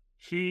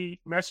 He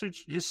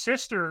messaged his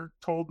sister,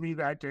 told me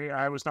that day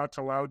I was not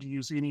allowed to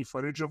use any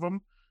footage of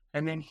him.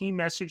 And then he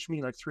messaged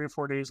me like 3 or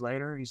 4 days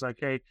later. He's like,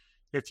 hey,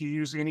 if you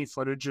use any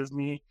footage of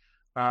me,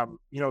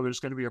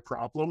 there's going to be a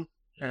problem.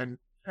 And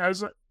I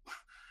was like,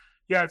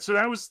 yeah, so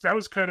that was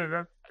kind of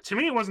that. To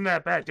me, it wasn't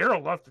that bad.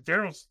 Daryl loved it.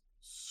 Daryl's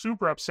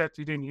super upset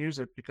he didn't use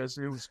it because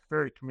it was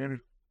very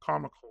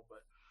comical.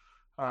 But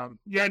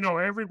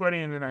everybody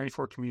in the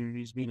 94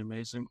 community has been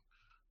amazing.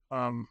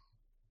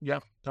 Yeah,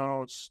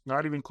 no, it's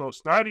not even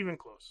close. Not even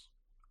close.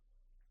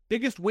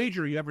 Biggest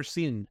wager you ever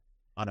seen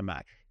on a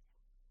match?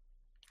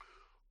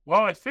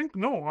 Well, I think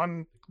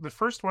on the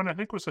first one, I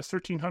think was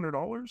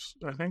 $1,300.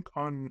 I think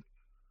on,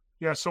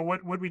 yeah. So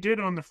what we did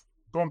on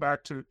going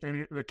back to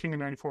the King of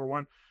 94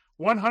 one,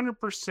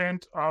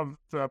 100% of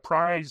the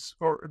prize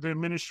or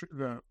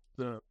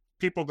the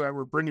people that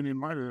were bringing in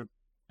money,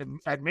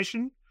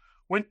 admission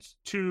went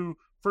to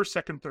first,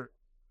 second, third.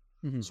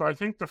 Mm-hmm. So I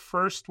think the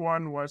first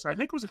one was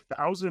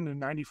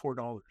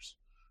 $1,094.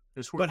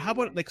 But how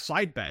about like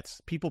side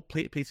bets? People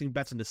placing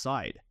bets on the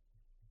side.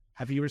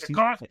 Have you ever seen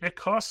it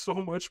costs so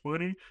much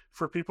money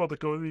for people to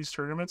go to these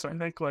tournaments. I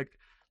think like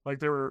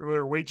they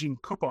were waging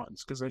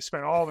coupons because they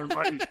spent all their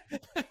money.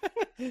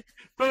 So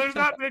there's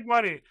not big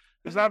money.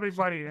 There's not big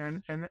money,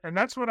 and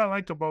that's what I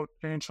like about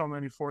NHL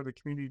 94, the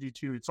community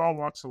too. It's all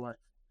walks of life.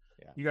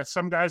 Yeah. You got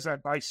some guys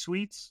that buy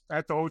suites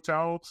at the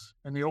hotel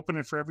and they open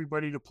it for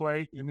everybody to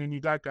play. And then you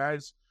got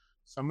guys,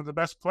 some of the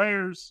best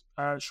players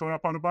showing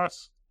up on a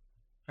bus,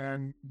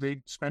 and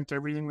they spent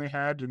everything they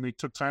had and they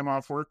took time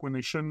off work when they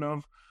shouldn't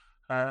have.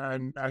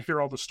 And I hear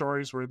all the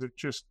stories where they're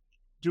just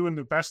doing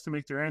their best to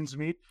make their ends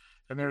meet,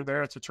 and they're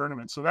there at the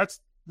tournament. So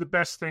that's the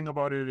best thing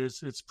about it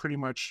is it's pretty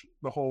much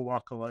the whole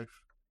walk of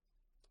life.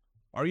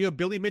 Are you a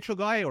Billy Mitchell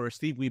guy or a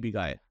Steve Wiebe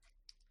guy?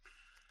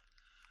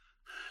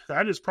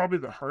 That is probably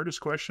the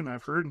hardest question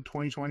I've heard in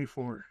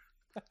 2024.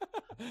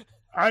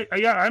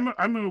 I'm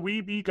a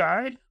Wiebe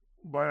guy,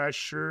 but I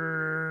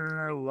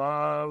sure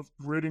love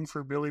rooting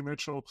for Billy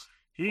Mitchell.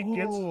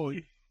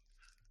 I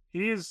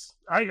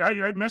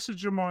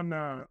messaged him on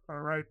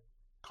right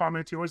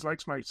comment. He always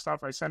likes my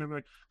stuff. I send him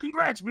like,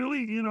 "Congrats,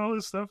 Billy!"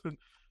 This stuff, and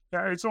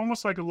yeah, it's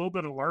almost like a little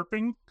bit of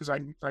LARPing because I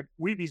like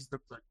Weeby's the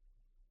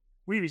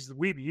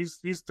Wiebe.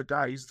 He's the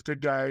guy. He's the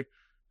good guy.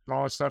 And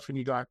all that stuff, and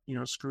he got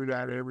screwed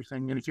out of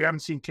everything. And if you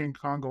haven't seen King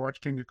of Kong, go watch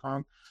King of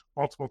Kong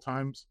multiple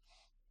times.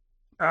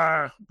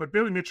 But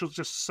Billy Mitchell's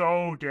just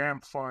so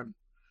damn fun.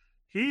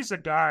 He's a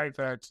guy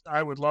that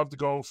I would love to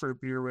go for a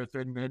beer with,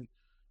 and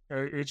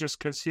it's just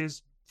because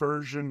his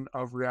version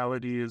of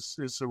reality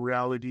is a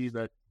reality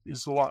that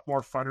is a lot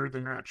more funner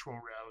than actual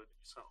reality.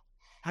 So,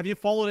 have you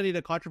followed any of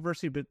the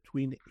controversy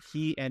between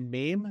he and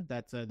Mame?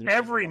 That's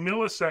every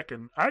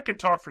millisecond. I could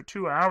talk for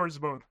 2 hours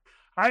about.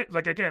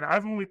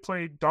 I've only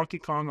played Donkey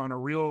Kong on a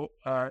real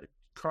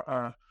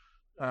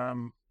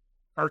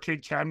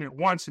arcade cabinet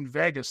once in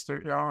Vegas.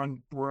 They're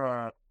on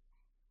the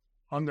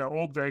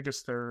old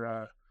Vegas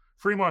there,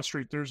 Fremont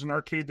Street. There's an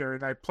arcade there,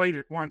 and I played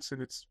it once,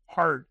 and it's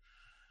hard.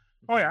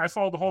 Oh yeah, I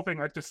followed the whole thing,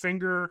 like the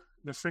finger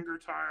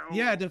tile.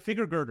 Yeah, the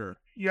finger girder.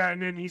 Yeah,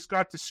 and then he's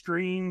got the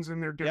screens,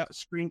 and they're Yep. the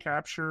screen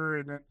capture,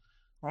 and then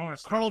all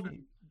that Carl stuff.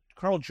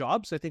 Carl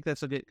Jobs, I think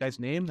that's a good guy's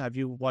name. Have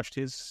you watched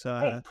his?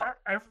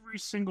 Every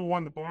single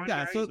one. The blind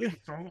Yeah, guy, so there's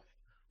a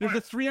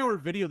What? 3-hour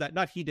video that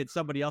not he did,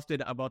 somebody else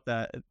did about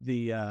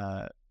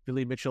the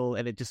Billy Mitchell,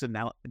 and it just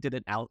did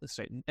an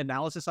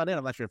analysis on it.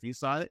 I'm not sure if you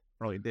saw it,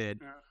 probably did.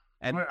 Yeah.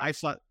 And Oh, yeah.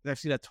 I've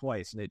seen that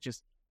twice, and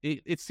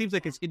it seems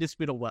like it's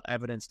indisputable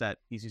evidence that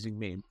he's using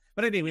meme.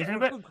 But anyways,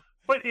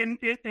 But in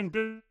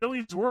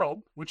Billy's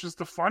world, which is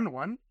the fun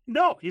one,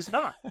 no, he's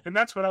not, and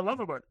that's what I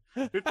love about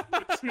it.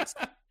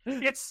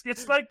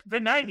 It's like the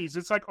 '90s.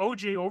 It's like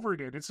OJ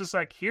overdid. It's just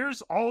like,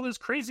 here's all this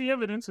crazy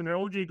evidence, and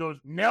OJ goes,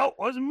 "No, it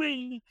wasn't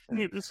me." And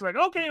it's like,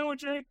 okay,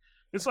 OJ.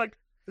 It's like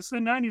it's the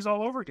 '90s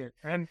all over again,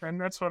 and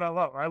that's what I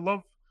love.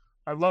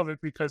 I love it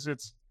because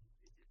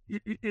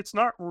it's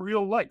not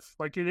real life.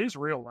 Like, it is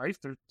real life.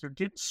 They're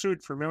getting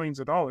sued for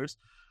millions of dollars.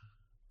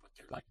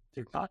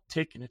 They're not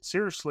taking it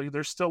seriously.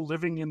 They're still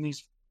living in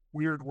these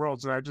weird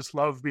worlds, and I just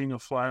love being a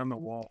fly on the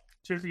wall.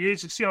 To the age,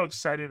 see how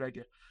excited I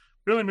get.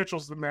 Billy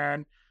Mitchell's the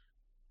man,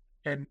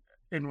 and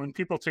when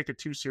people take it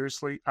too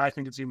seriously, I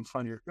think it's even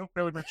funnier.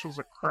 Billy Mitchell's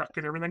a crook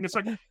and everything. It's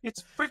like,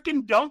 it's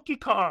freaking Donkey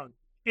Kong.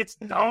 It's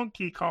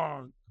Donkey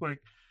Kong. Like,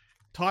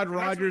 Todd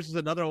Rogers is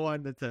another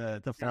one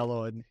to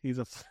follow, and he's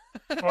a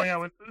oh yeah,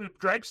 with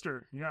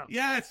Dragster. Yeah.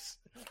 Yes.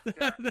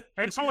 Yeah. And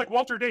it's not like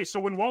Walter Day.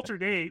 So when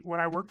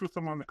I worked with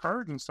him on the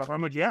cards and stuff,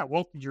 I'm like, yeah,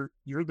 well, you're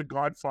the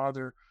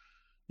godfather.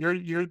 You're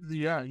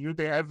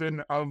the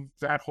Evan of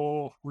that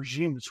whole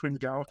regime, the Twin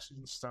Galaxies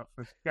and stuff.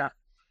 But yeah.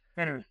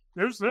 Anyway,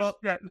 there's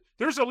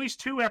at least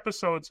 2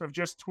 episodes of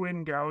just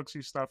Twin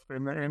Galaxy stuff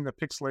in the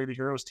Pixelated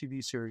Heroes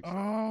TV series.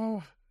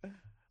 Oh,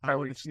 I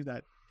want to see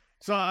that.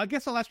 So I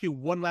guess I'll ask you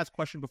one last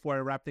question before I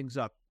wrap things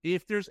up.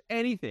 If there's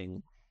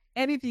anything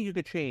you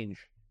could change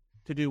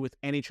to do with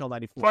NHL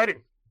 94,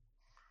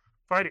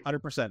 fighting,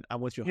 100%.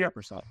 I'm with you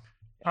 100%.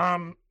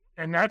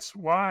 And that's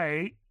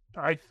why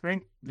I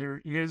think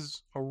there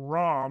is a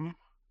ROM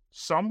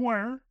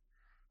somewhere.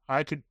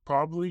 I could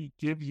probably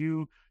give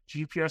you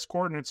GPS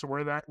coordinates of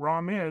where that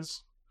ROM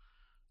is.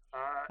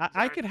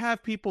 I could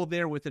have people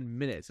there within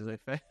minutes. As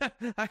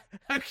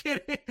I'm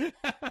kidding.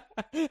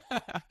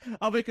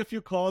 I'll make a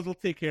few calls. We'll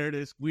take care of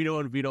this. Guido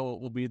and Vito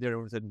will be there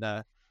within.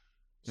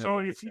 So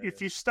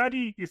if you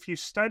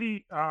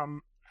study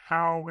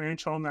how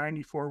NHL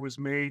 94 was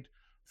made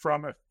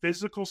from a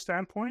physical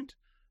standpoint,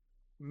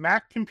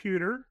 Mac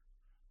computer,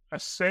 a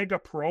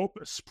Sega probe,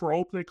 a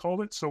Sprobe they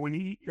called it. So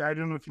I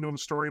don't know if you know the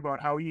story about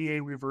how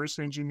EA reverse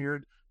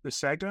engineered the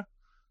Sega.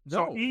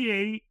 No. So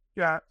EA,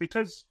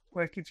 because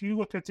like if you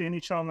look at the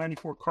NHL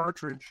 94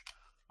 cartridge,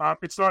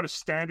 it's not a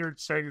standard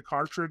Sega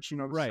cartridge,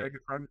 Right. Sega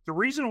cartridge. The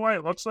reason why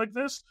it looks like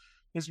this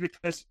is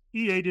because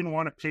EA didn't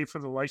want to pay for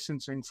the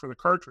licensing for the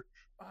cartridge.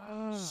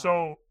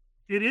 So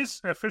it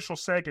is official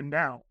Sega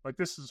now. Like,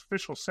 this is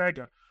official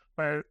Sega.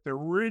 But the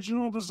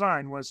original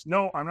design was,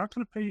 no, I'm not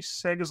going to pay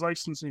Sega's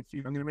licensing fee.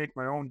 I'm going to make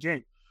my own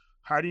game.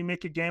 How do you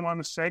make a game on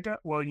the Sega?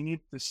 Well, you need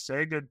the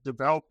Sega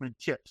development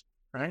kit,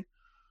 right?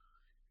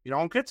 You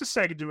don't get the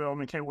Sega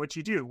development kit. What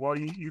you do? Well,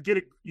 you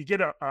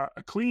get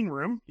a clean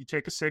room. You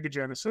take a Sega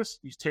Genesis.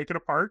 You take it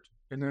apart,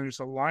 and then there's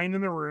a line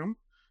in the room,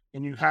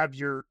 and you have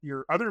your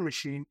other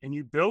machine, and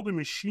you build a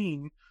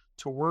machine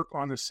to work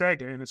on the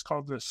Sega, and it's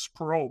called the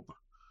Sprobe.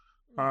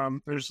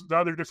 There's the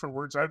other different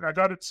words. I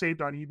got it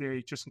saved on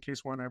eBay just in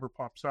case one ever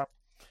pops up,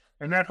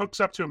 and that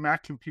hooks up to a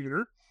Mac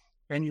computer,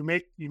 and you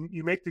make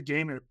the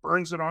game, and it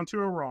burns it onto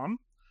a ROM.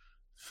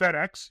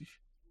 FedEx,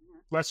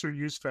 lesser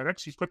used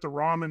FedEx. You put the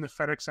ROM in the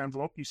FedEx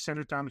envelope. You send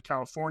it down to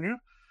California.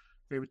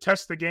 They would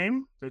test the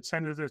game. They'd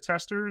send it to the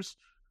testers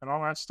and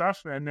all that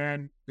stuff, and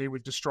then they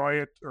would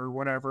destroy it or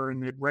whatever,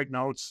 and they'd write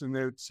notes, and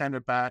they would send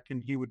it back,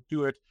 and he would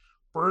do it,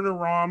 burn a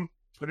ROM,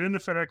 put it in the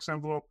FedEx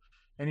envelope.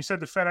 And he said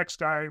the FedEx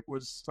guy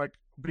was like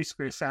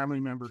basically a family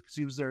member because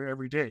he was there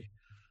every day.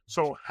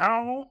 So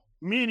how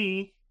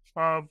many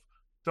of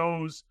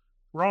those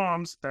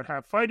ROMs that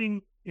have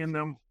fighting in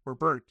them were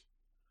burnt?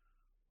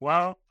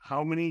 Well,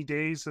 how many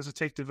days does it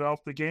take to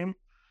develop the game?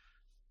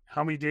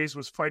 How many days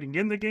was fighting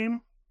in the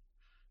game?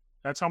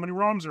 That's how many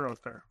ROMs are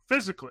out there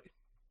physically.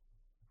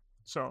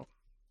 So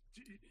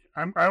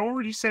I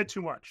already said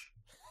too much.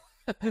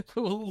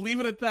 We'll leave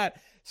it at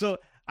that. So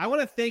I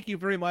want to thank you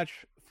very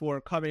much for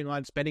coming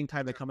on, spending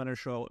time to come on our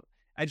show.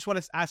 I just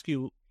want to ask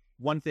you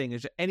one thing.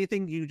 Is there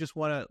anything you just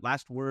want to,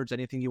 last words,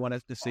 anything you want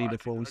us to say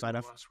before we sign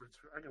off?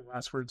 I got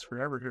last words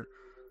forever here.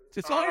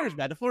 It's all yours,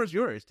 man. The floor is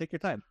yours. Take your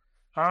time.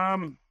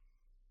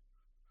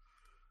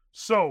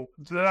 So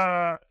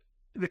the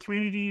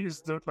community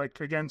is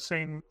again,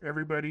 saying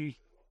everybody,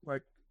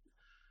 like,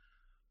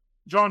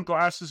 John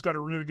Glass has got a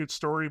really good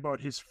story about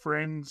his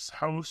friend's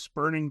house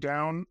burning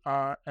down,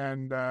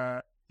 and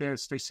they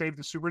saved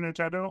the Super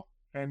Nintendo,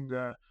 and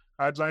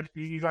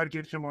you got to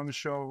get him on the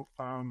show.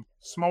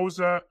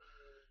 Smoza,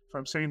 if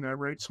I'm saying that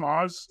right,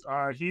 Smoz.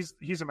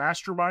 He's a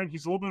mastermind.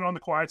 He's a little bit on the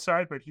quiet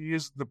side, but he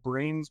is the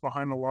brains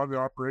behind a lot of the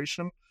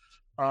operation.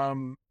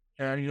 And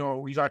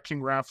we got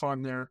King Raph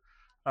on there.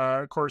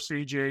 Of course,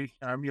 AJ.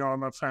 I'm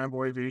a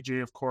fanboy of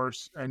AJ, of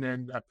course. And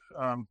then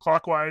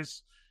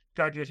clockwise,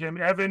 gotta get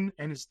him. Evan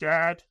and his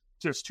dad.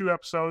 Just 2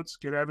 episodes.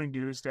 Get Evan,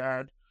 get his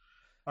dad.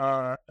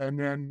 And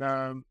then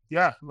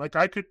like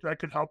I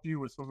could help you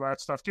with all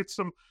that stuff. Get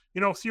some,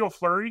 Theo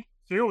Fleury.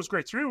 Theo was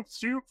great. Theo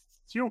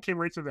came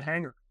right to the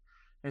hangar,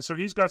 and so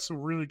he's got some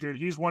really good.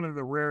 He's one of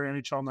the rare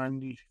NHL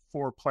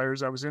 '94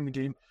 players. I was in the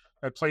game.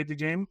 I played the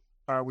game,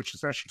 which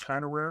is actually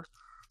kind of rare,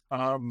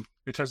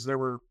 because there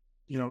were,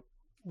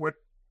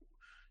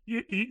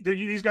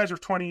 these guys are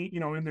 20,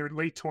 in their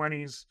late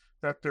 20s.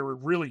 That they were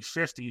really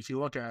 50 if you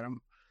look at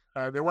them.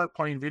 They weren't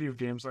playing video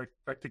games like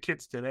the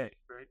kids today,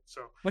 right?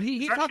 So, but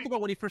he talked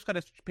about when he first got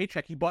his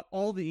paycheck, he bought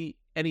all the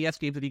NES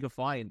games that he could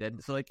find,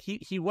 and so like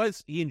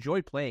he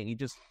enjoyed playing. He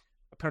just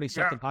apparently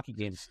sucked in hockey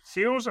games.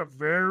 Theo's a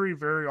very,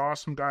 very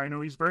awesome guy. I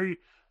know he's very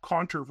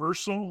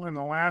controversial in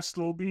the last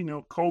little bit.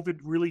 COVID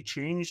really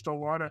changed a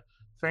lot of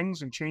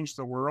things and changed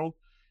the world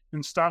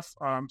and stuff.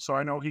 So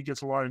I know he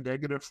gets a lot of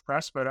negative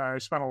press, but I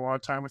spent a lot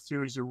of time with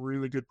Theo. He's a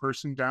really good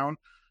person down.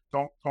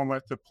 Don't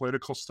let the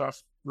political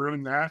stuff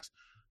ruin that.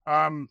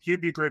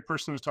 He'd be a great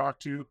person to talk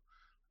to.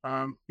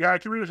 I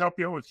can really help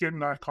you out with getting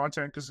that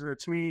content, because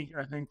to me,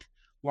 I think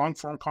long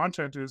form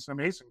content is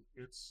amazing.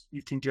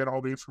 You can get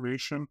all the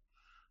information.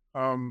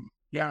 It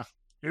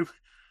would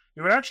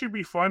actually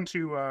be fun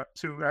to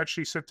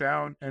actually sit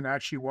down and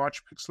actually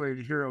watch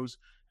Pixelated Heroes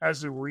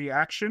as a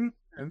reaction,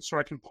 and so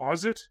I can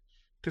pause it,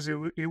 because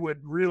it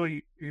would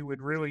really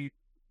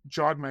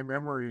jog my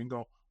memory and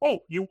go, oh,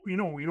 you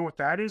know what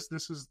that is?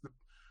 This is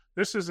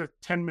a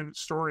 10-minute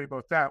story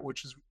about that,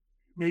 which is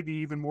maybe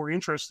even more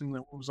interesting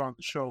than what was on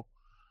the show.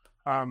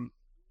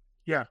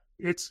 If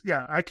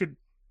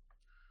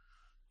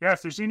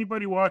there's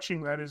anybody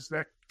watching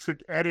that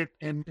could edit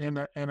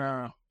in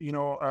a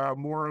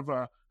more of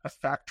a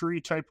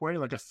factory type way,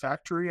 like a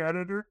factory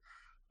editor,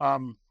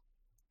 I'd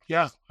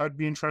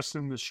be interested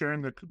in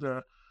sharing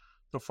the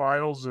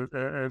files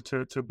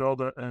to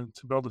build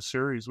a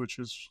series, which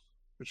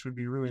would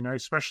be really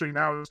nice, especially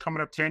now it's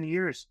coming up 10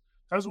 years.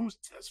 That's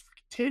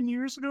 10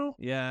 years ago.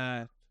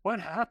 Yeah. What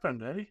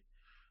happened, eh?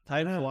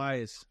 Time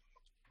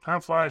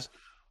flies.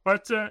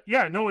 But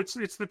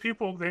it's the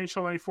people, the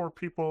NHL 94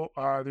 people.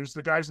 There's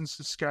the guys in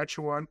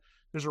Saskatchewan.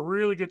 There's a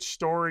really good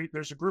story.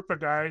 There's a group of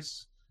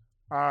guys.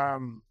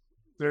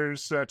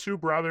 There's 2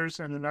 brothers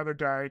and another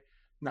guy.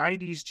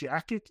 90s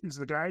Jacket is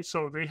the guy.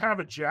 So they have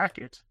a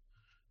jacket,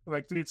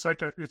 like it's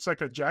like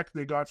a jacket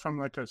they got from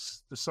the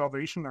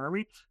Salvation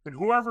Army. And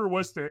whoever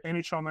was the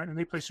NHL 9, and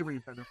they play Super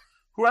Nintendo.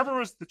 Whoever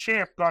was the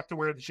champ got to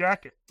wear the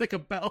jacket. It's like a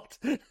belt.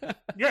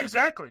 Yeah,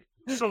 exactly.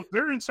 So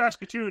they're in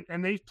Saskatoon,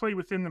 and they play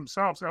within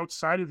themselves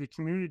outside of the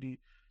community.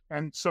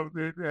 And so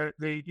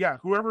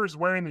whoever is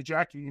wearing the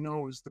jacket,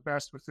 is the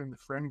best within the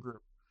friend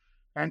group.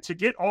 And to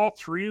get all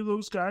 3 of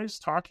those guys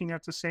talking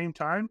at the same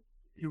time,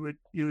 it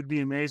would be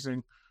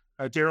amazing.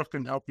 Daryl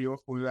can help you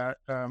with that.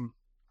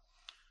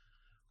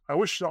 I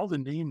wish all the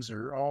names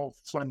are all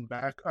flooding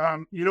back.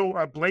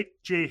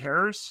 Blake J.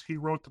 Harris, he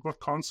wrote the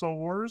book Console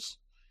Wars.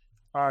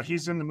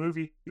 He's in the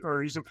movie,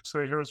 or he's in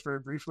Pixelated Heroes very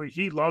briefly.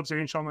 He loves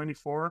NHL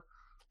 94.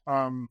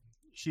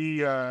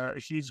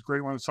 He's a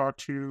great one to talk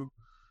to.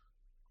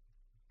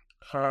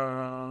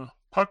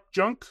 Puck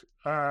Junk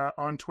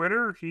on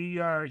Twitter. He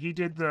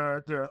did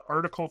the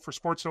article for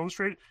Sports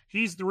Illustrated.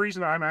 He's the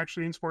reason I'm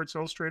actually in Sports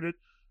Illustrated,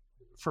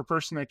 for a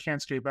person that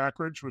can't skate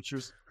backwards, which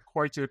is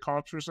quite the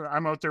accomplishment.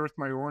 I'm out there with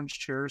my orange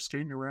chair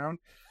skating around.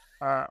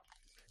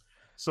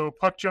 So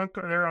Puck Junk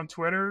there on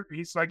Twitter,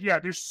 he's like,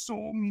 there's so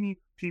many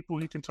people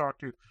you can talk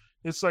to.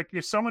 It's like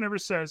if someone ever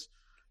says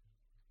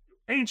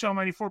NHL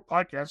 94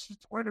 podcast,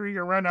 whether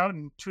you run out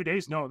in 2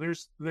 days, no,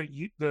 there's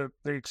the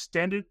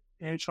extended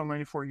NHL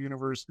 94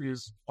 universe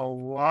is a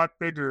lot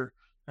bigger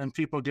than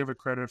people give it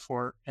credit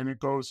for, and it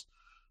goes,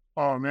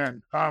 oh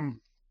man, I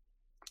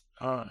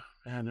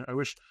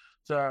wish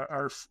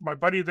my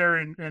buddy there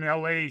in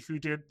LA who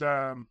did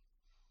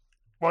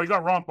you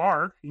got Ron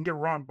Barr. You can get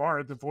Ron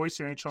Barr, the voice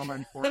of NHL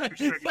 94. That'd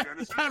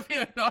be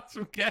an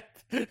awesome get.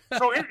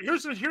 So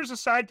here's a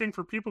side thing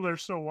for people that are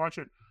still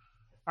watching.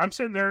 I'm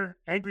sitting there,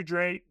 Angry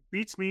Dre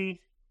beats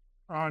me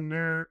on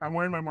there. I'm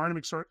wearing my Marty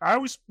McSorley.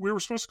 We were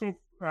supposed to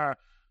go.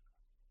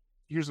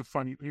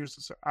 Marty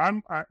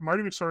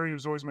McSorley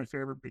was always my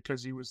favorite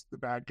because he was the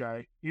bad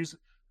guy.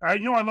 I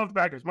love the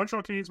bad guys.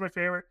 Montreal Canadiens my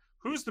favorite.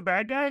 Who's the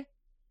bad guy?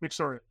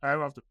 McSorley. I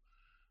loved him.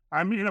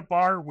 I'm in a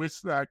bar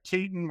with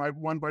Caden, my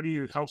one buddy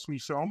who helps me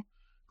film,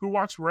 who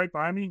walks right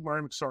by me,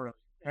 Marty McSorley.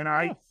 And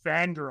I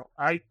fangirl.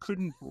 I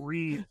couldn't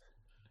breathe.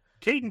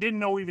 Caden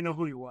didn't even know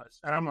who he was.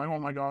 And I'm like, oh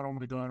my God.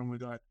 And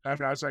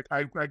I was like,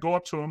 I go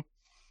up to him,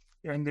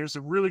 and there's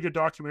a really good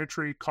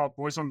documentary called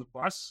Boys on the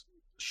Bus,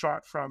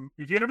 shot from,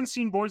 if you haven't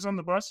seen Boys on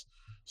the Bus,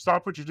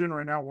 stop what you're doing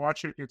right now,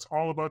 watch it. It's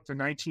all about the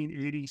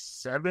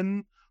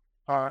 1987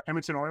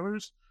 Edmonton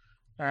Oilers.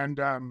 And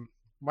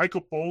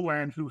Michael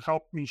Boland, who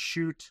helped me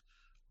shoot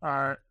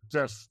the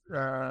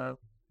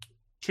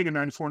King of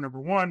 94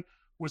 #1,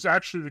 was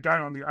actually the guy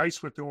on the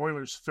ice with the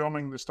Oilers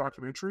filming this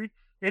documentary.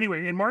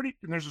 Anyway, and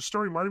there's a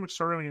story, Marty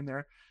McSorley in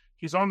there.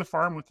 He's on the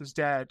farm with his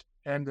dad,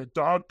 and the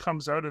dog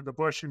comes out of the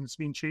bush and it's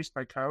being chased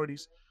by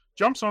coyotes.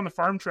 Jumps on the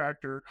farm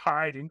tractor,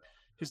 hiding.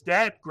 His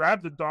dad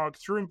grabbed the dog,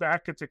 threw him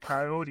back at the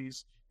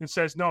coyotes, and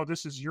says, "No,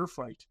 this is your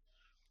fight."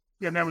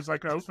 And that was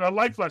like a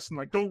life lesson,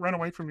 like don't run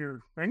away from your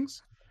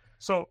things.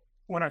 So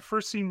when I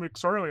first seen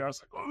McSorley, I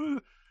was like, "Oh,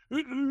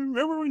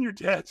 remember when your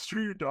dad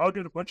threw your dog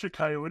at a bunch of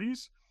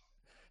coyotes?"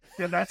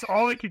 And that's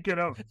all I could get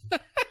out.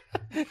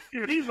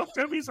 And he looked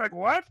at me, he's like,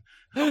 "What?"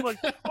 I'm like,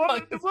 "Oh,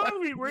 the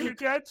movie where your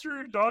dad threw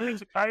your dog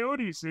into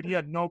coyotes." And he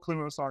had no clue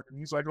what I was talking.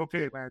 He's like,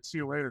 "Okay, man, see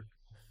you later."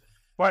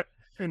 But,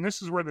 and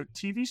this is where the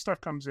TV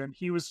stuff comes in.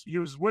 He was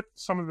with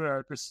some of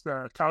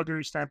the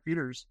Calgary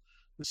Stampeders,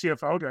 the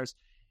CFL guys,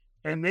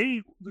 and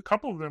a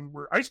couple of them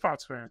were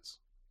Icepots fans.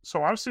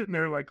 So I was sitting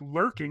there like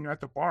lurking at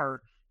the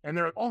bar, and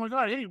they're like, "Oh my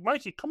God, hey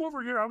Mikey, come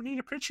over here. I need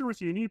a picture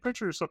with you. I need a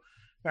picture." So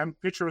I'm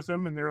picture with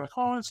them, and they're like,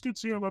 "Oh, it's good to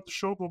see you about the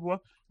show, blah blah."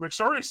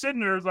 McSorley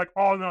sitting there is like,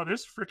 "Oh no,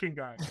 this freaking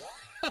guy."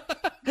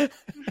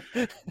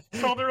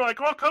 So they're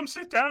like, "Oh, come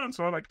sit down."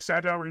 So I like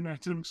sat down right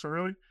next to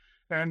McSorley,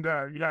 and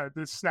the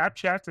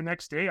Snapchat the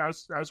next day, I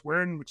was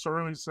wearing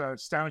McSorley's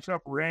Stanley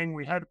Cup ring.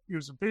 It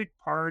was a big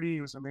party.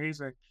 It was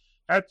amazing.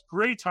 Had a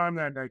great time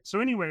that night.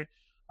 So anyway,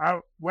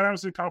 when I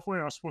was in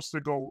California, I was supposed to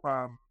go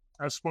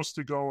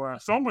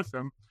film with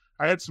them.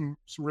 I had some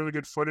really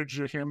good footage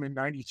of him in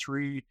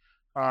 '93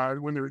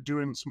 when they were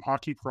doing some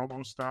hockey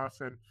promo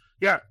stuff, and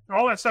yeah,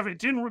 all that stuff.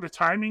 The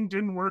timing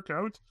didn't work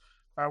out,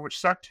 which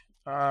sucked.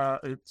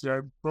 It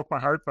broke my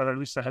heart, but at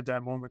least I had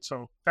that moment.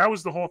 So that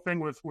was the whole thing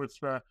with when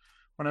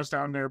I was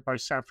down there by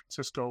San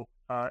Francisco,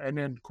 and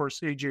then of course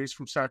AJ's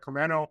from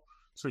Sacramento,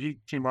 so he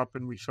came up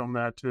and we filmed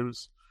that. It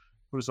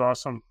was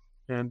awesome.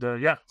 And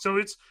so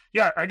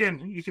again,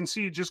 you can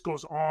see it just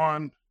goes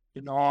on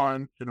and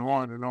on and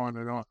on and on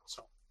and on.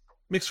 So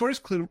McSorley's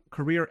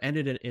career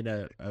ended in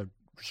a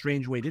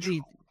strange way, did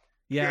he?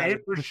 Yeah,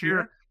 for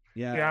sure.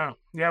 Yeah,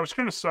 which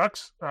kind of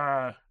sucks.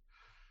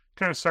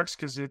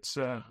 Because it's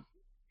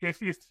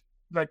if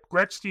like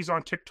Gretzky's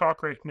on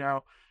TikTok right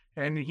now,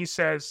 and he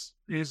says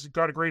he's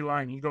got a great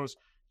line. He goes,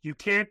 "You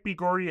can't be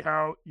Gordie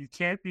Howe, you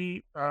can't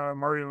be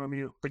Mario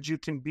Lemieux, but you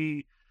can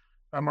be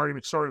Marty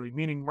McSorley,"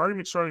 meaning Marty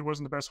McSorley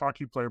wasn't the best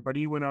hockey player, but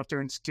he went out there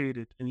and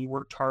skated, and he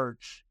worked hard,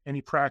 and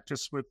he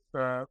practiced with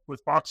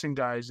boxing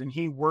guys, and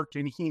he worked,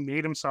 and he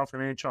made himself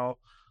an NHL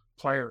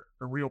player,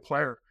 a real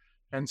player.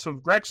 And so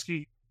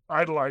Gretzky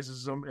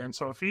idolizes him, and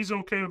so if he's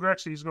okay with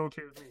Gretzky, he's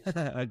okay with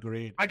me.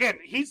 Agreed. Again,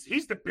 he's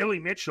the Billy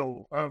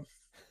Mitchell of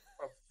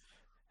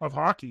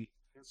hockey,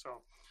 and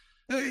so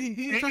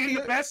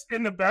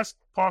in the best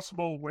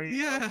possible way.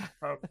 Yeah.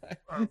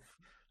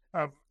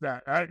 Of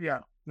that,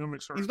 no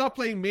McSorley. He's not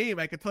playing meme,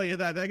 I can tell you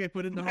that. That guy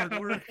put in the hard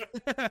work.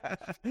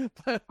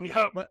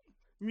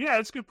 Yeah,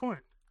 it's a good point.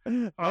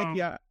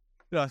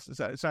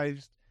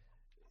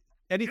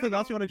 Anything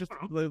else you want to just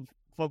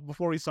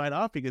before we sign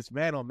off? Because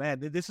man, oh man,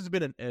 this has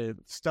been a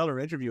stellar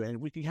interview, and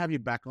we can have you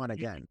back on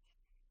again.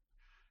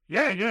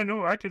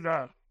 No, I could.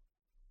 I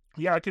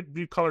could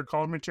do colored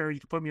commentary. You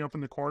could put me up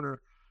in the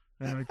corner,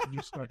 and I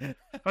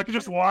could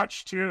just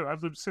watch too.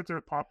 I'd sit there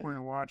with popcorn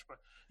and watch. But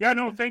yeah,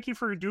 no, thank you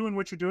for doing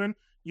what you're doing.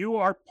 You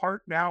are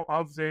part now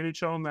of the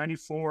NHL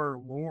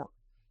 '94 lore,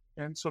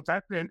 and so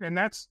that's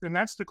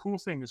the cool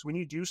thing is when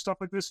you do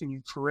stuff like this and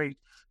you create,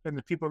 and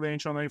the people at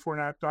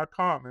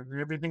NHL94.com and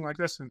everything like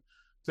this, and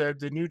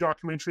the new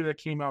documentary that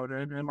came out,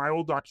 and my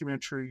old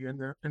documentary, and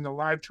the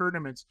live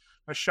tournaments.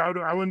 I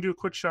want to do a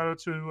quick shout out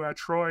to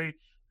Troy,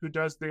 who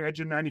does the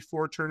Edge of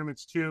 '94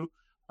 tournaments too.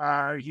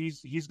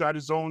 He's got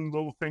his own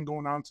little thing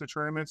going on to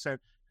tournaments, and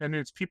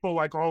it's people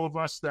like all of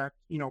us that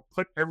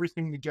put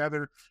everything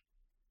together.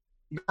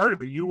 Part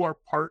of it, you are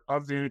part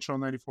of the NHL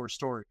 '94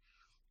 story,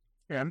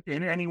 and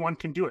anyone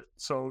can do it.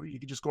 So you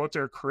can just go out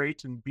there,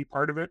 create, and be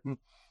part of it, and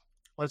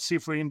let's see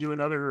if we can do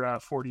another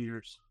 40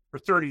 years or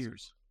 30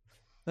 years.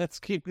 Let's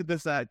keep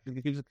this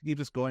keep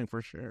this going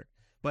for sure.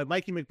 But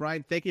Mikey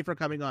McBryan, thank you for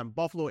coming on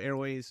Buffalo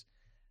Airways.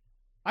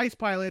 Ice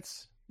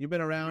Pilots, you've been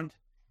around.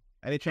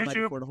 NHL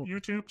 '94.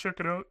 YouTube,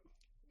 check it out.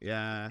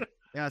 Yeah.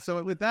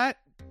 So with that,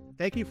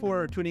 thank you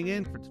for tuning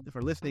in,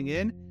 for listening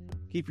in.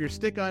 Keep your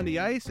stick on the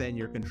ice and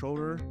your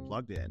controller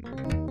plugged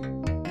in.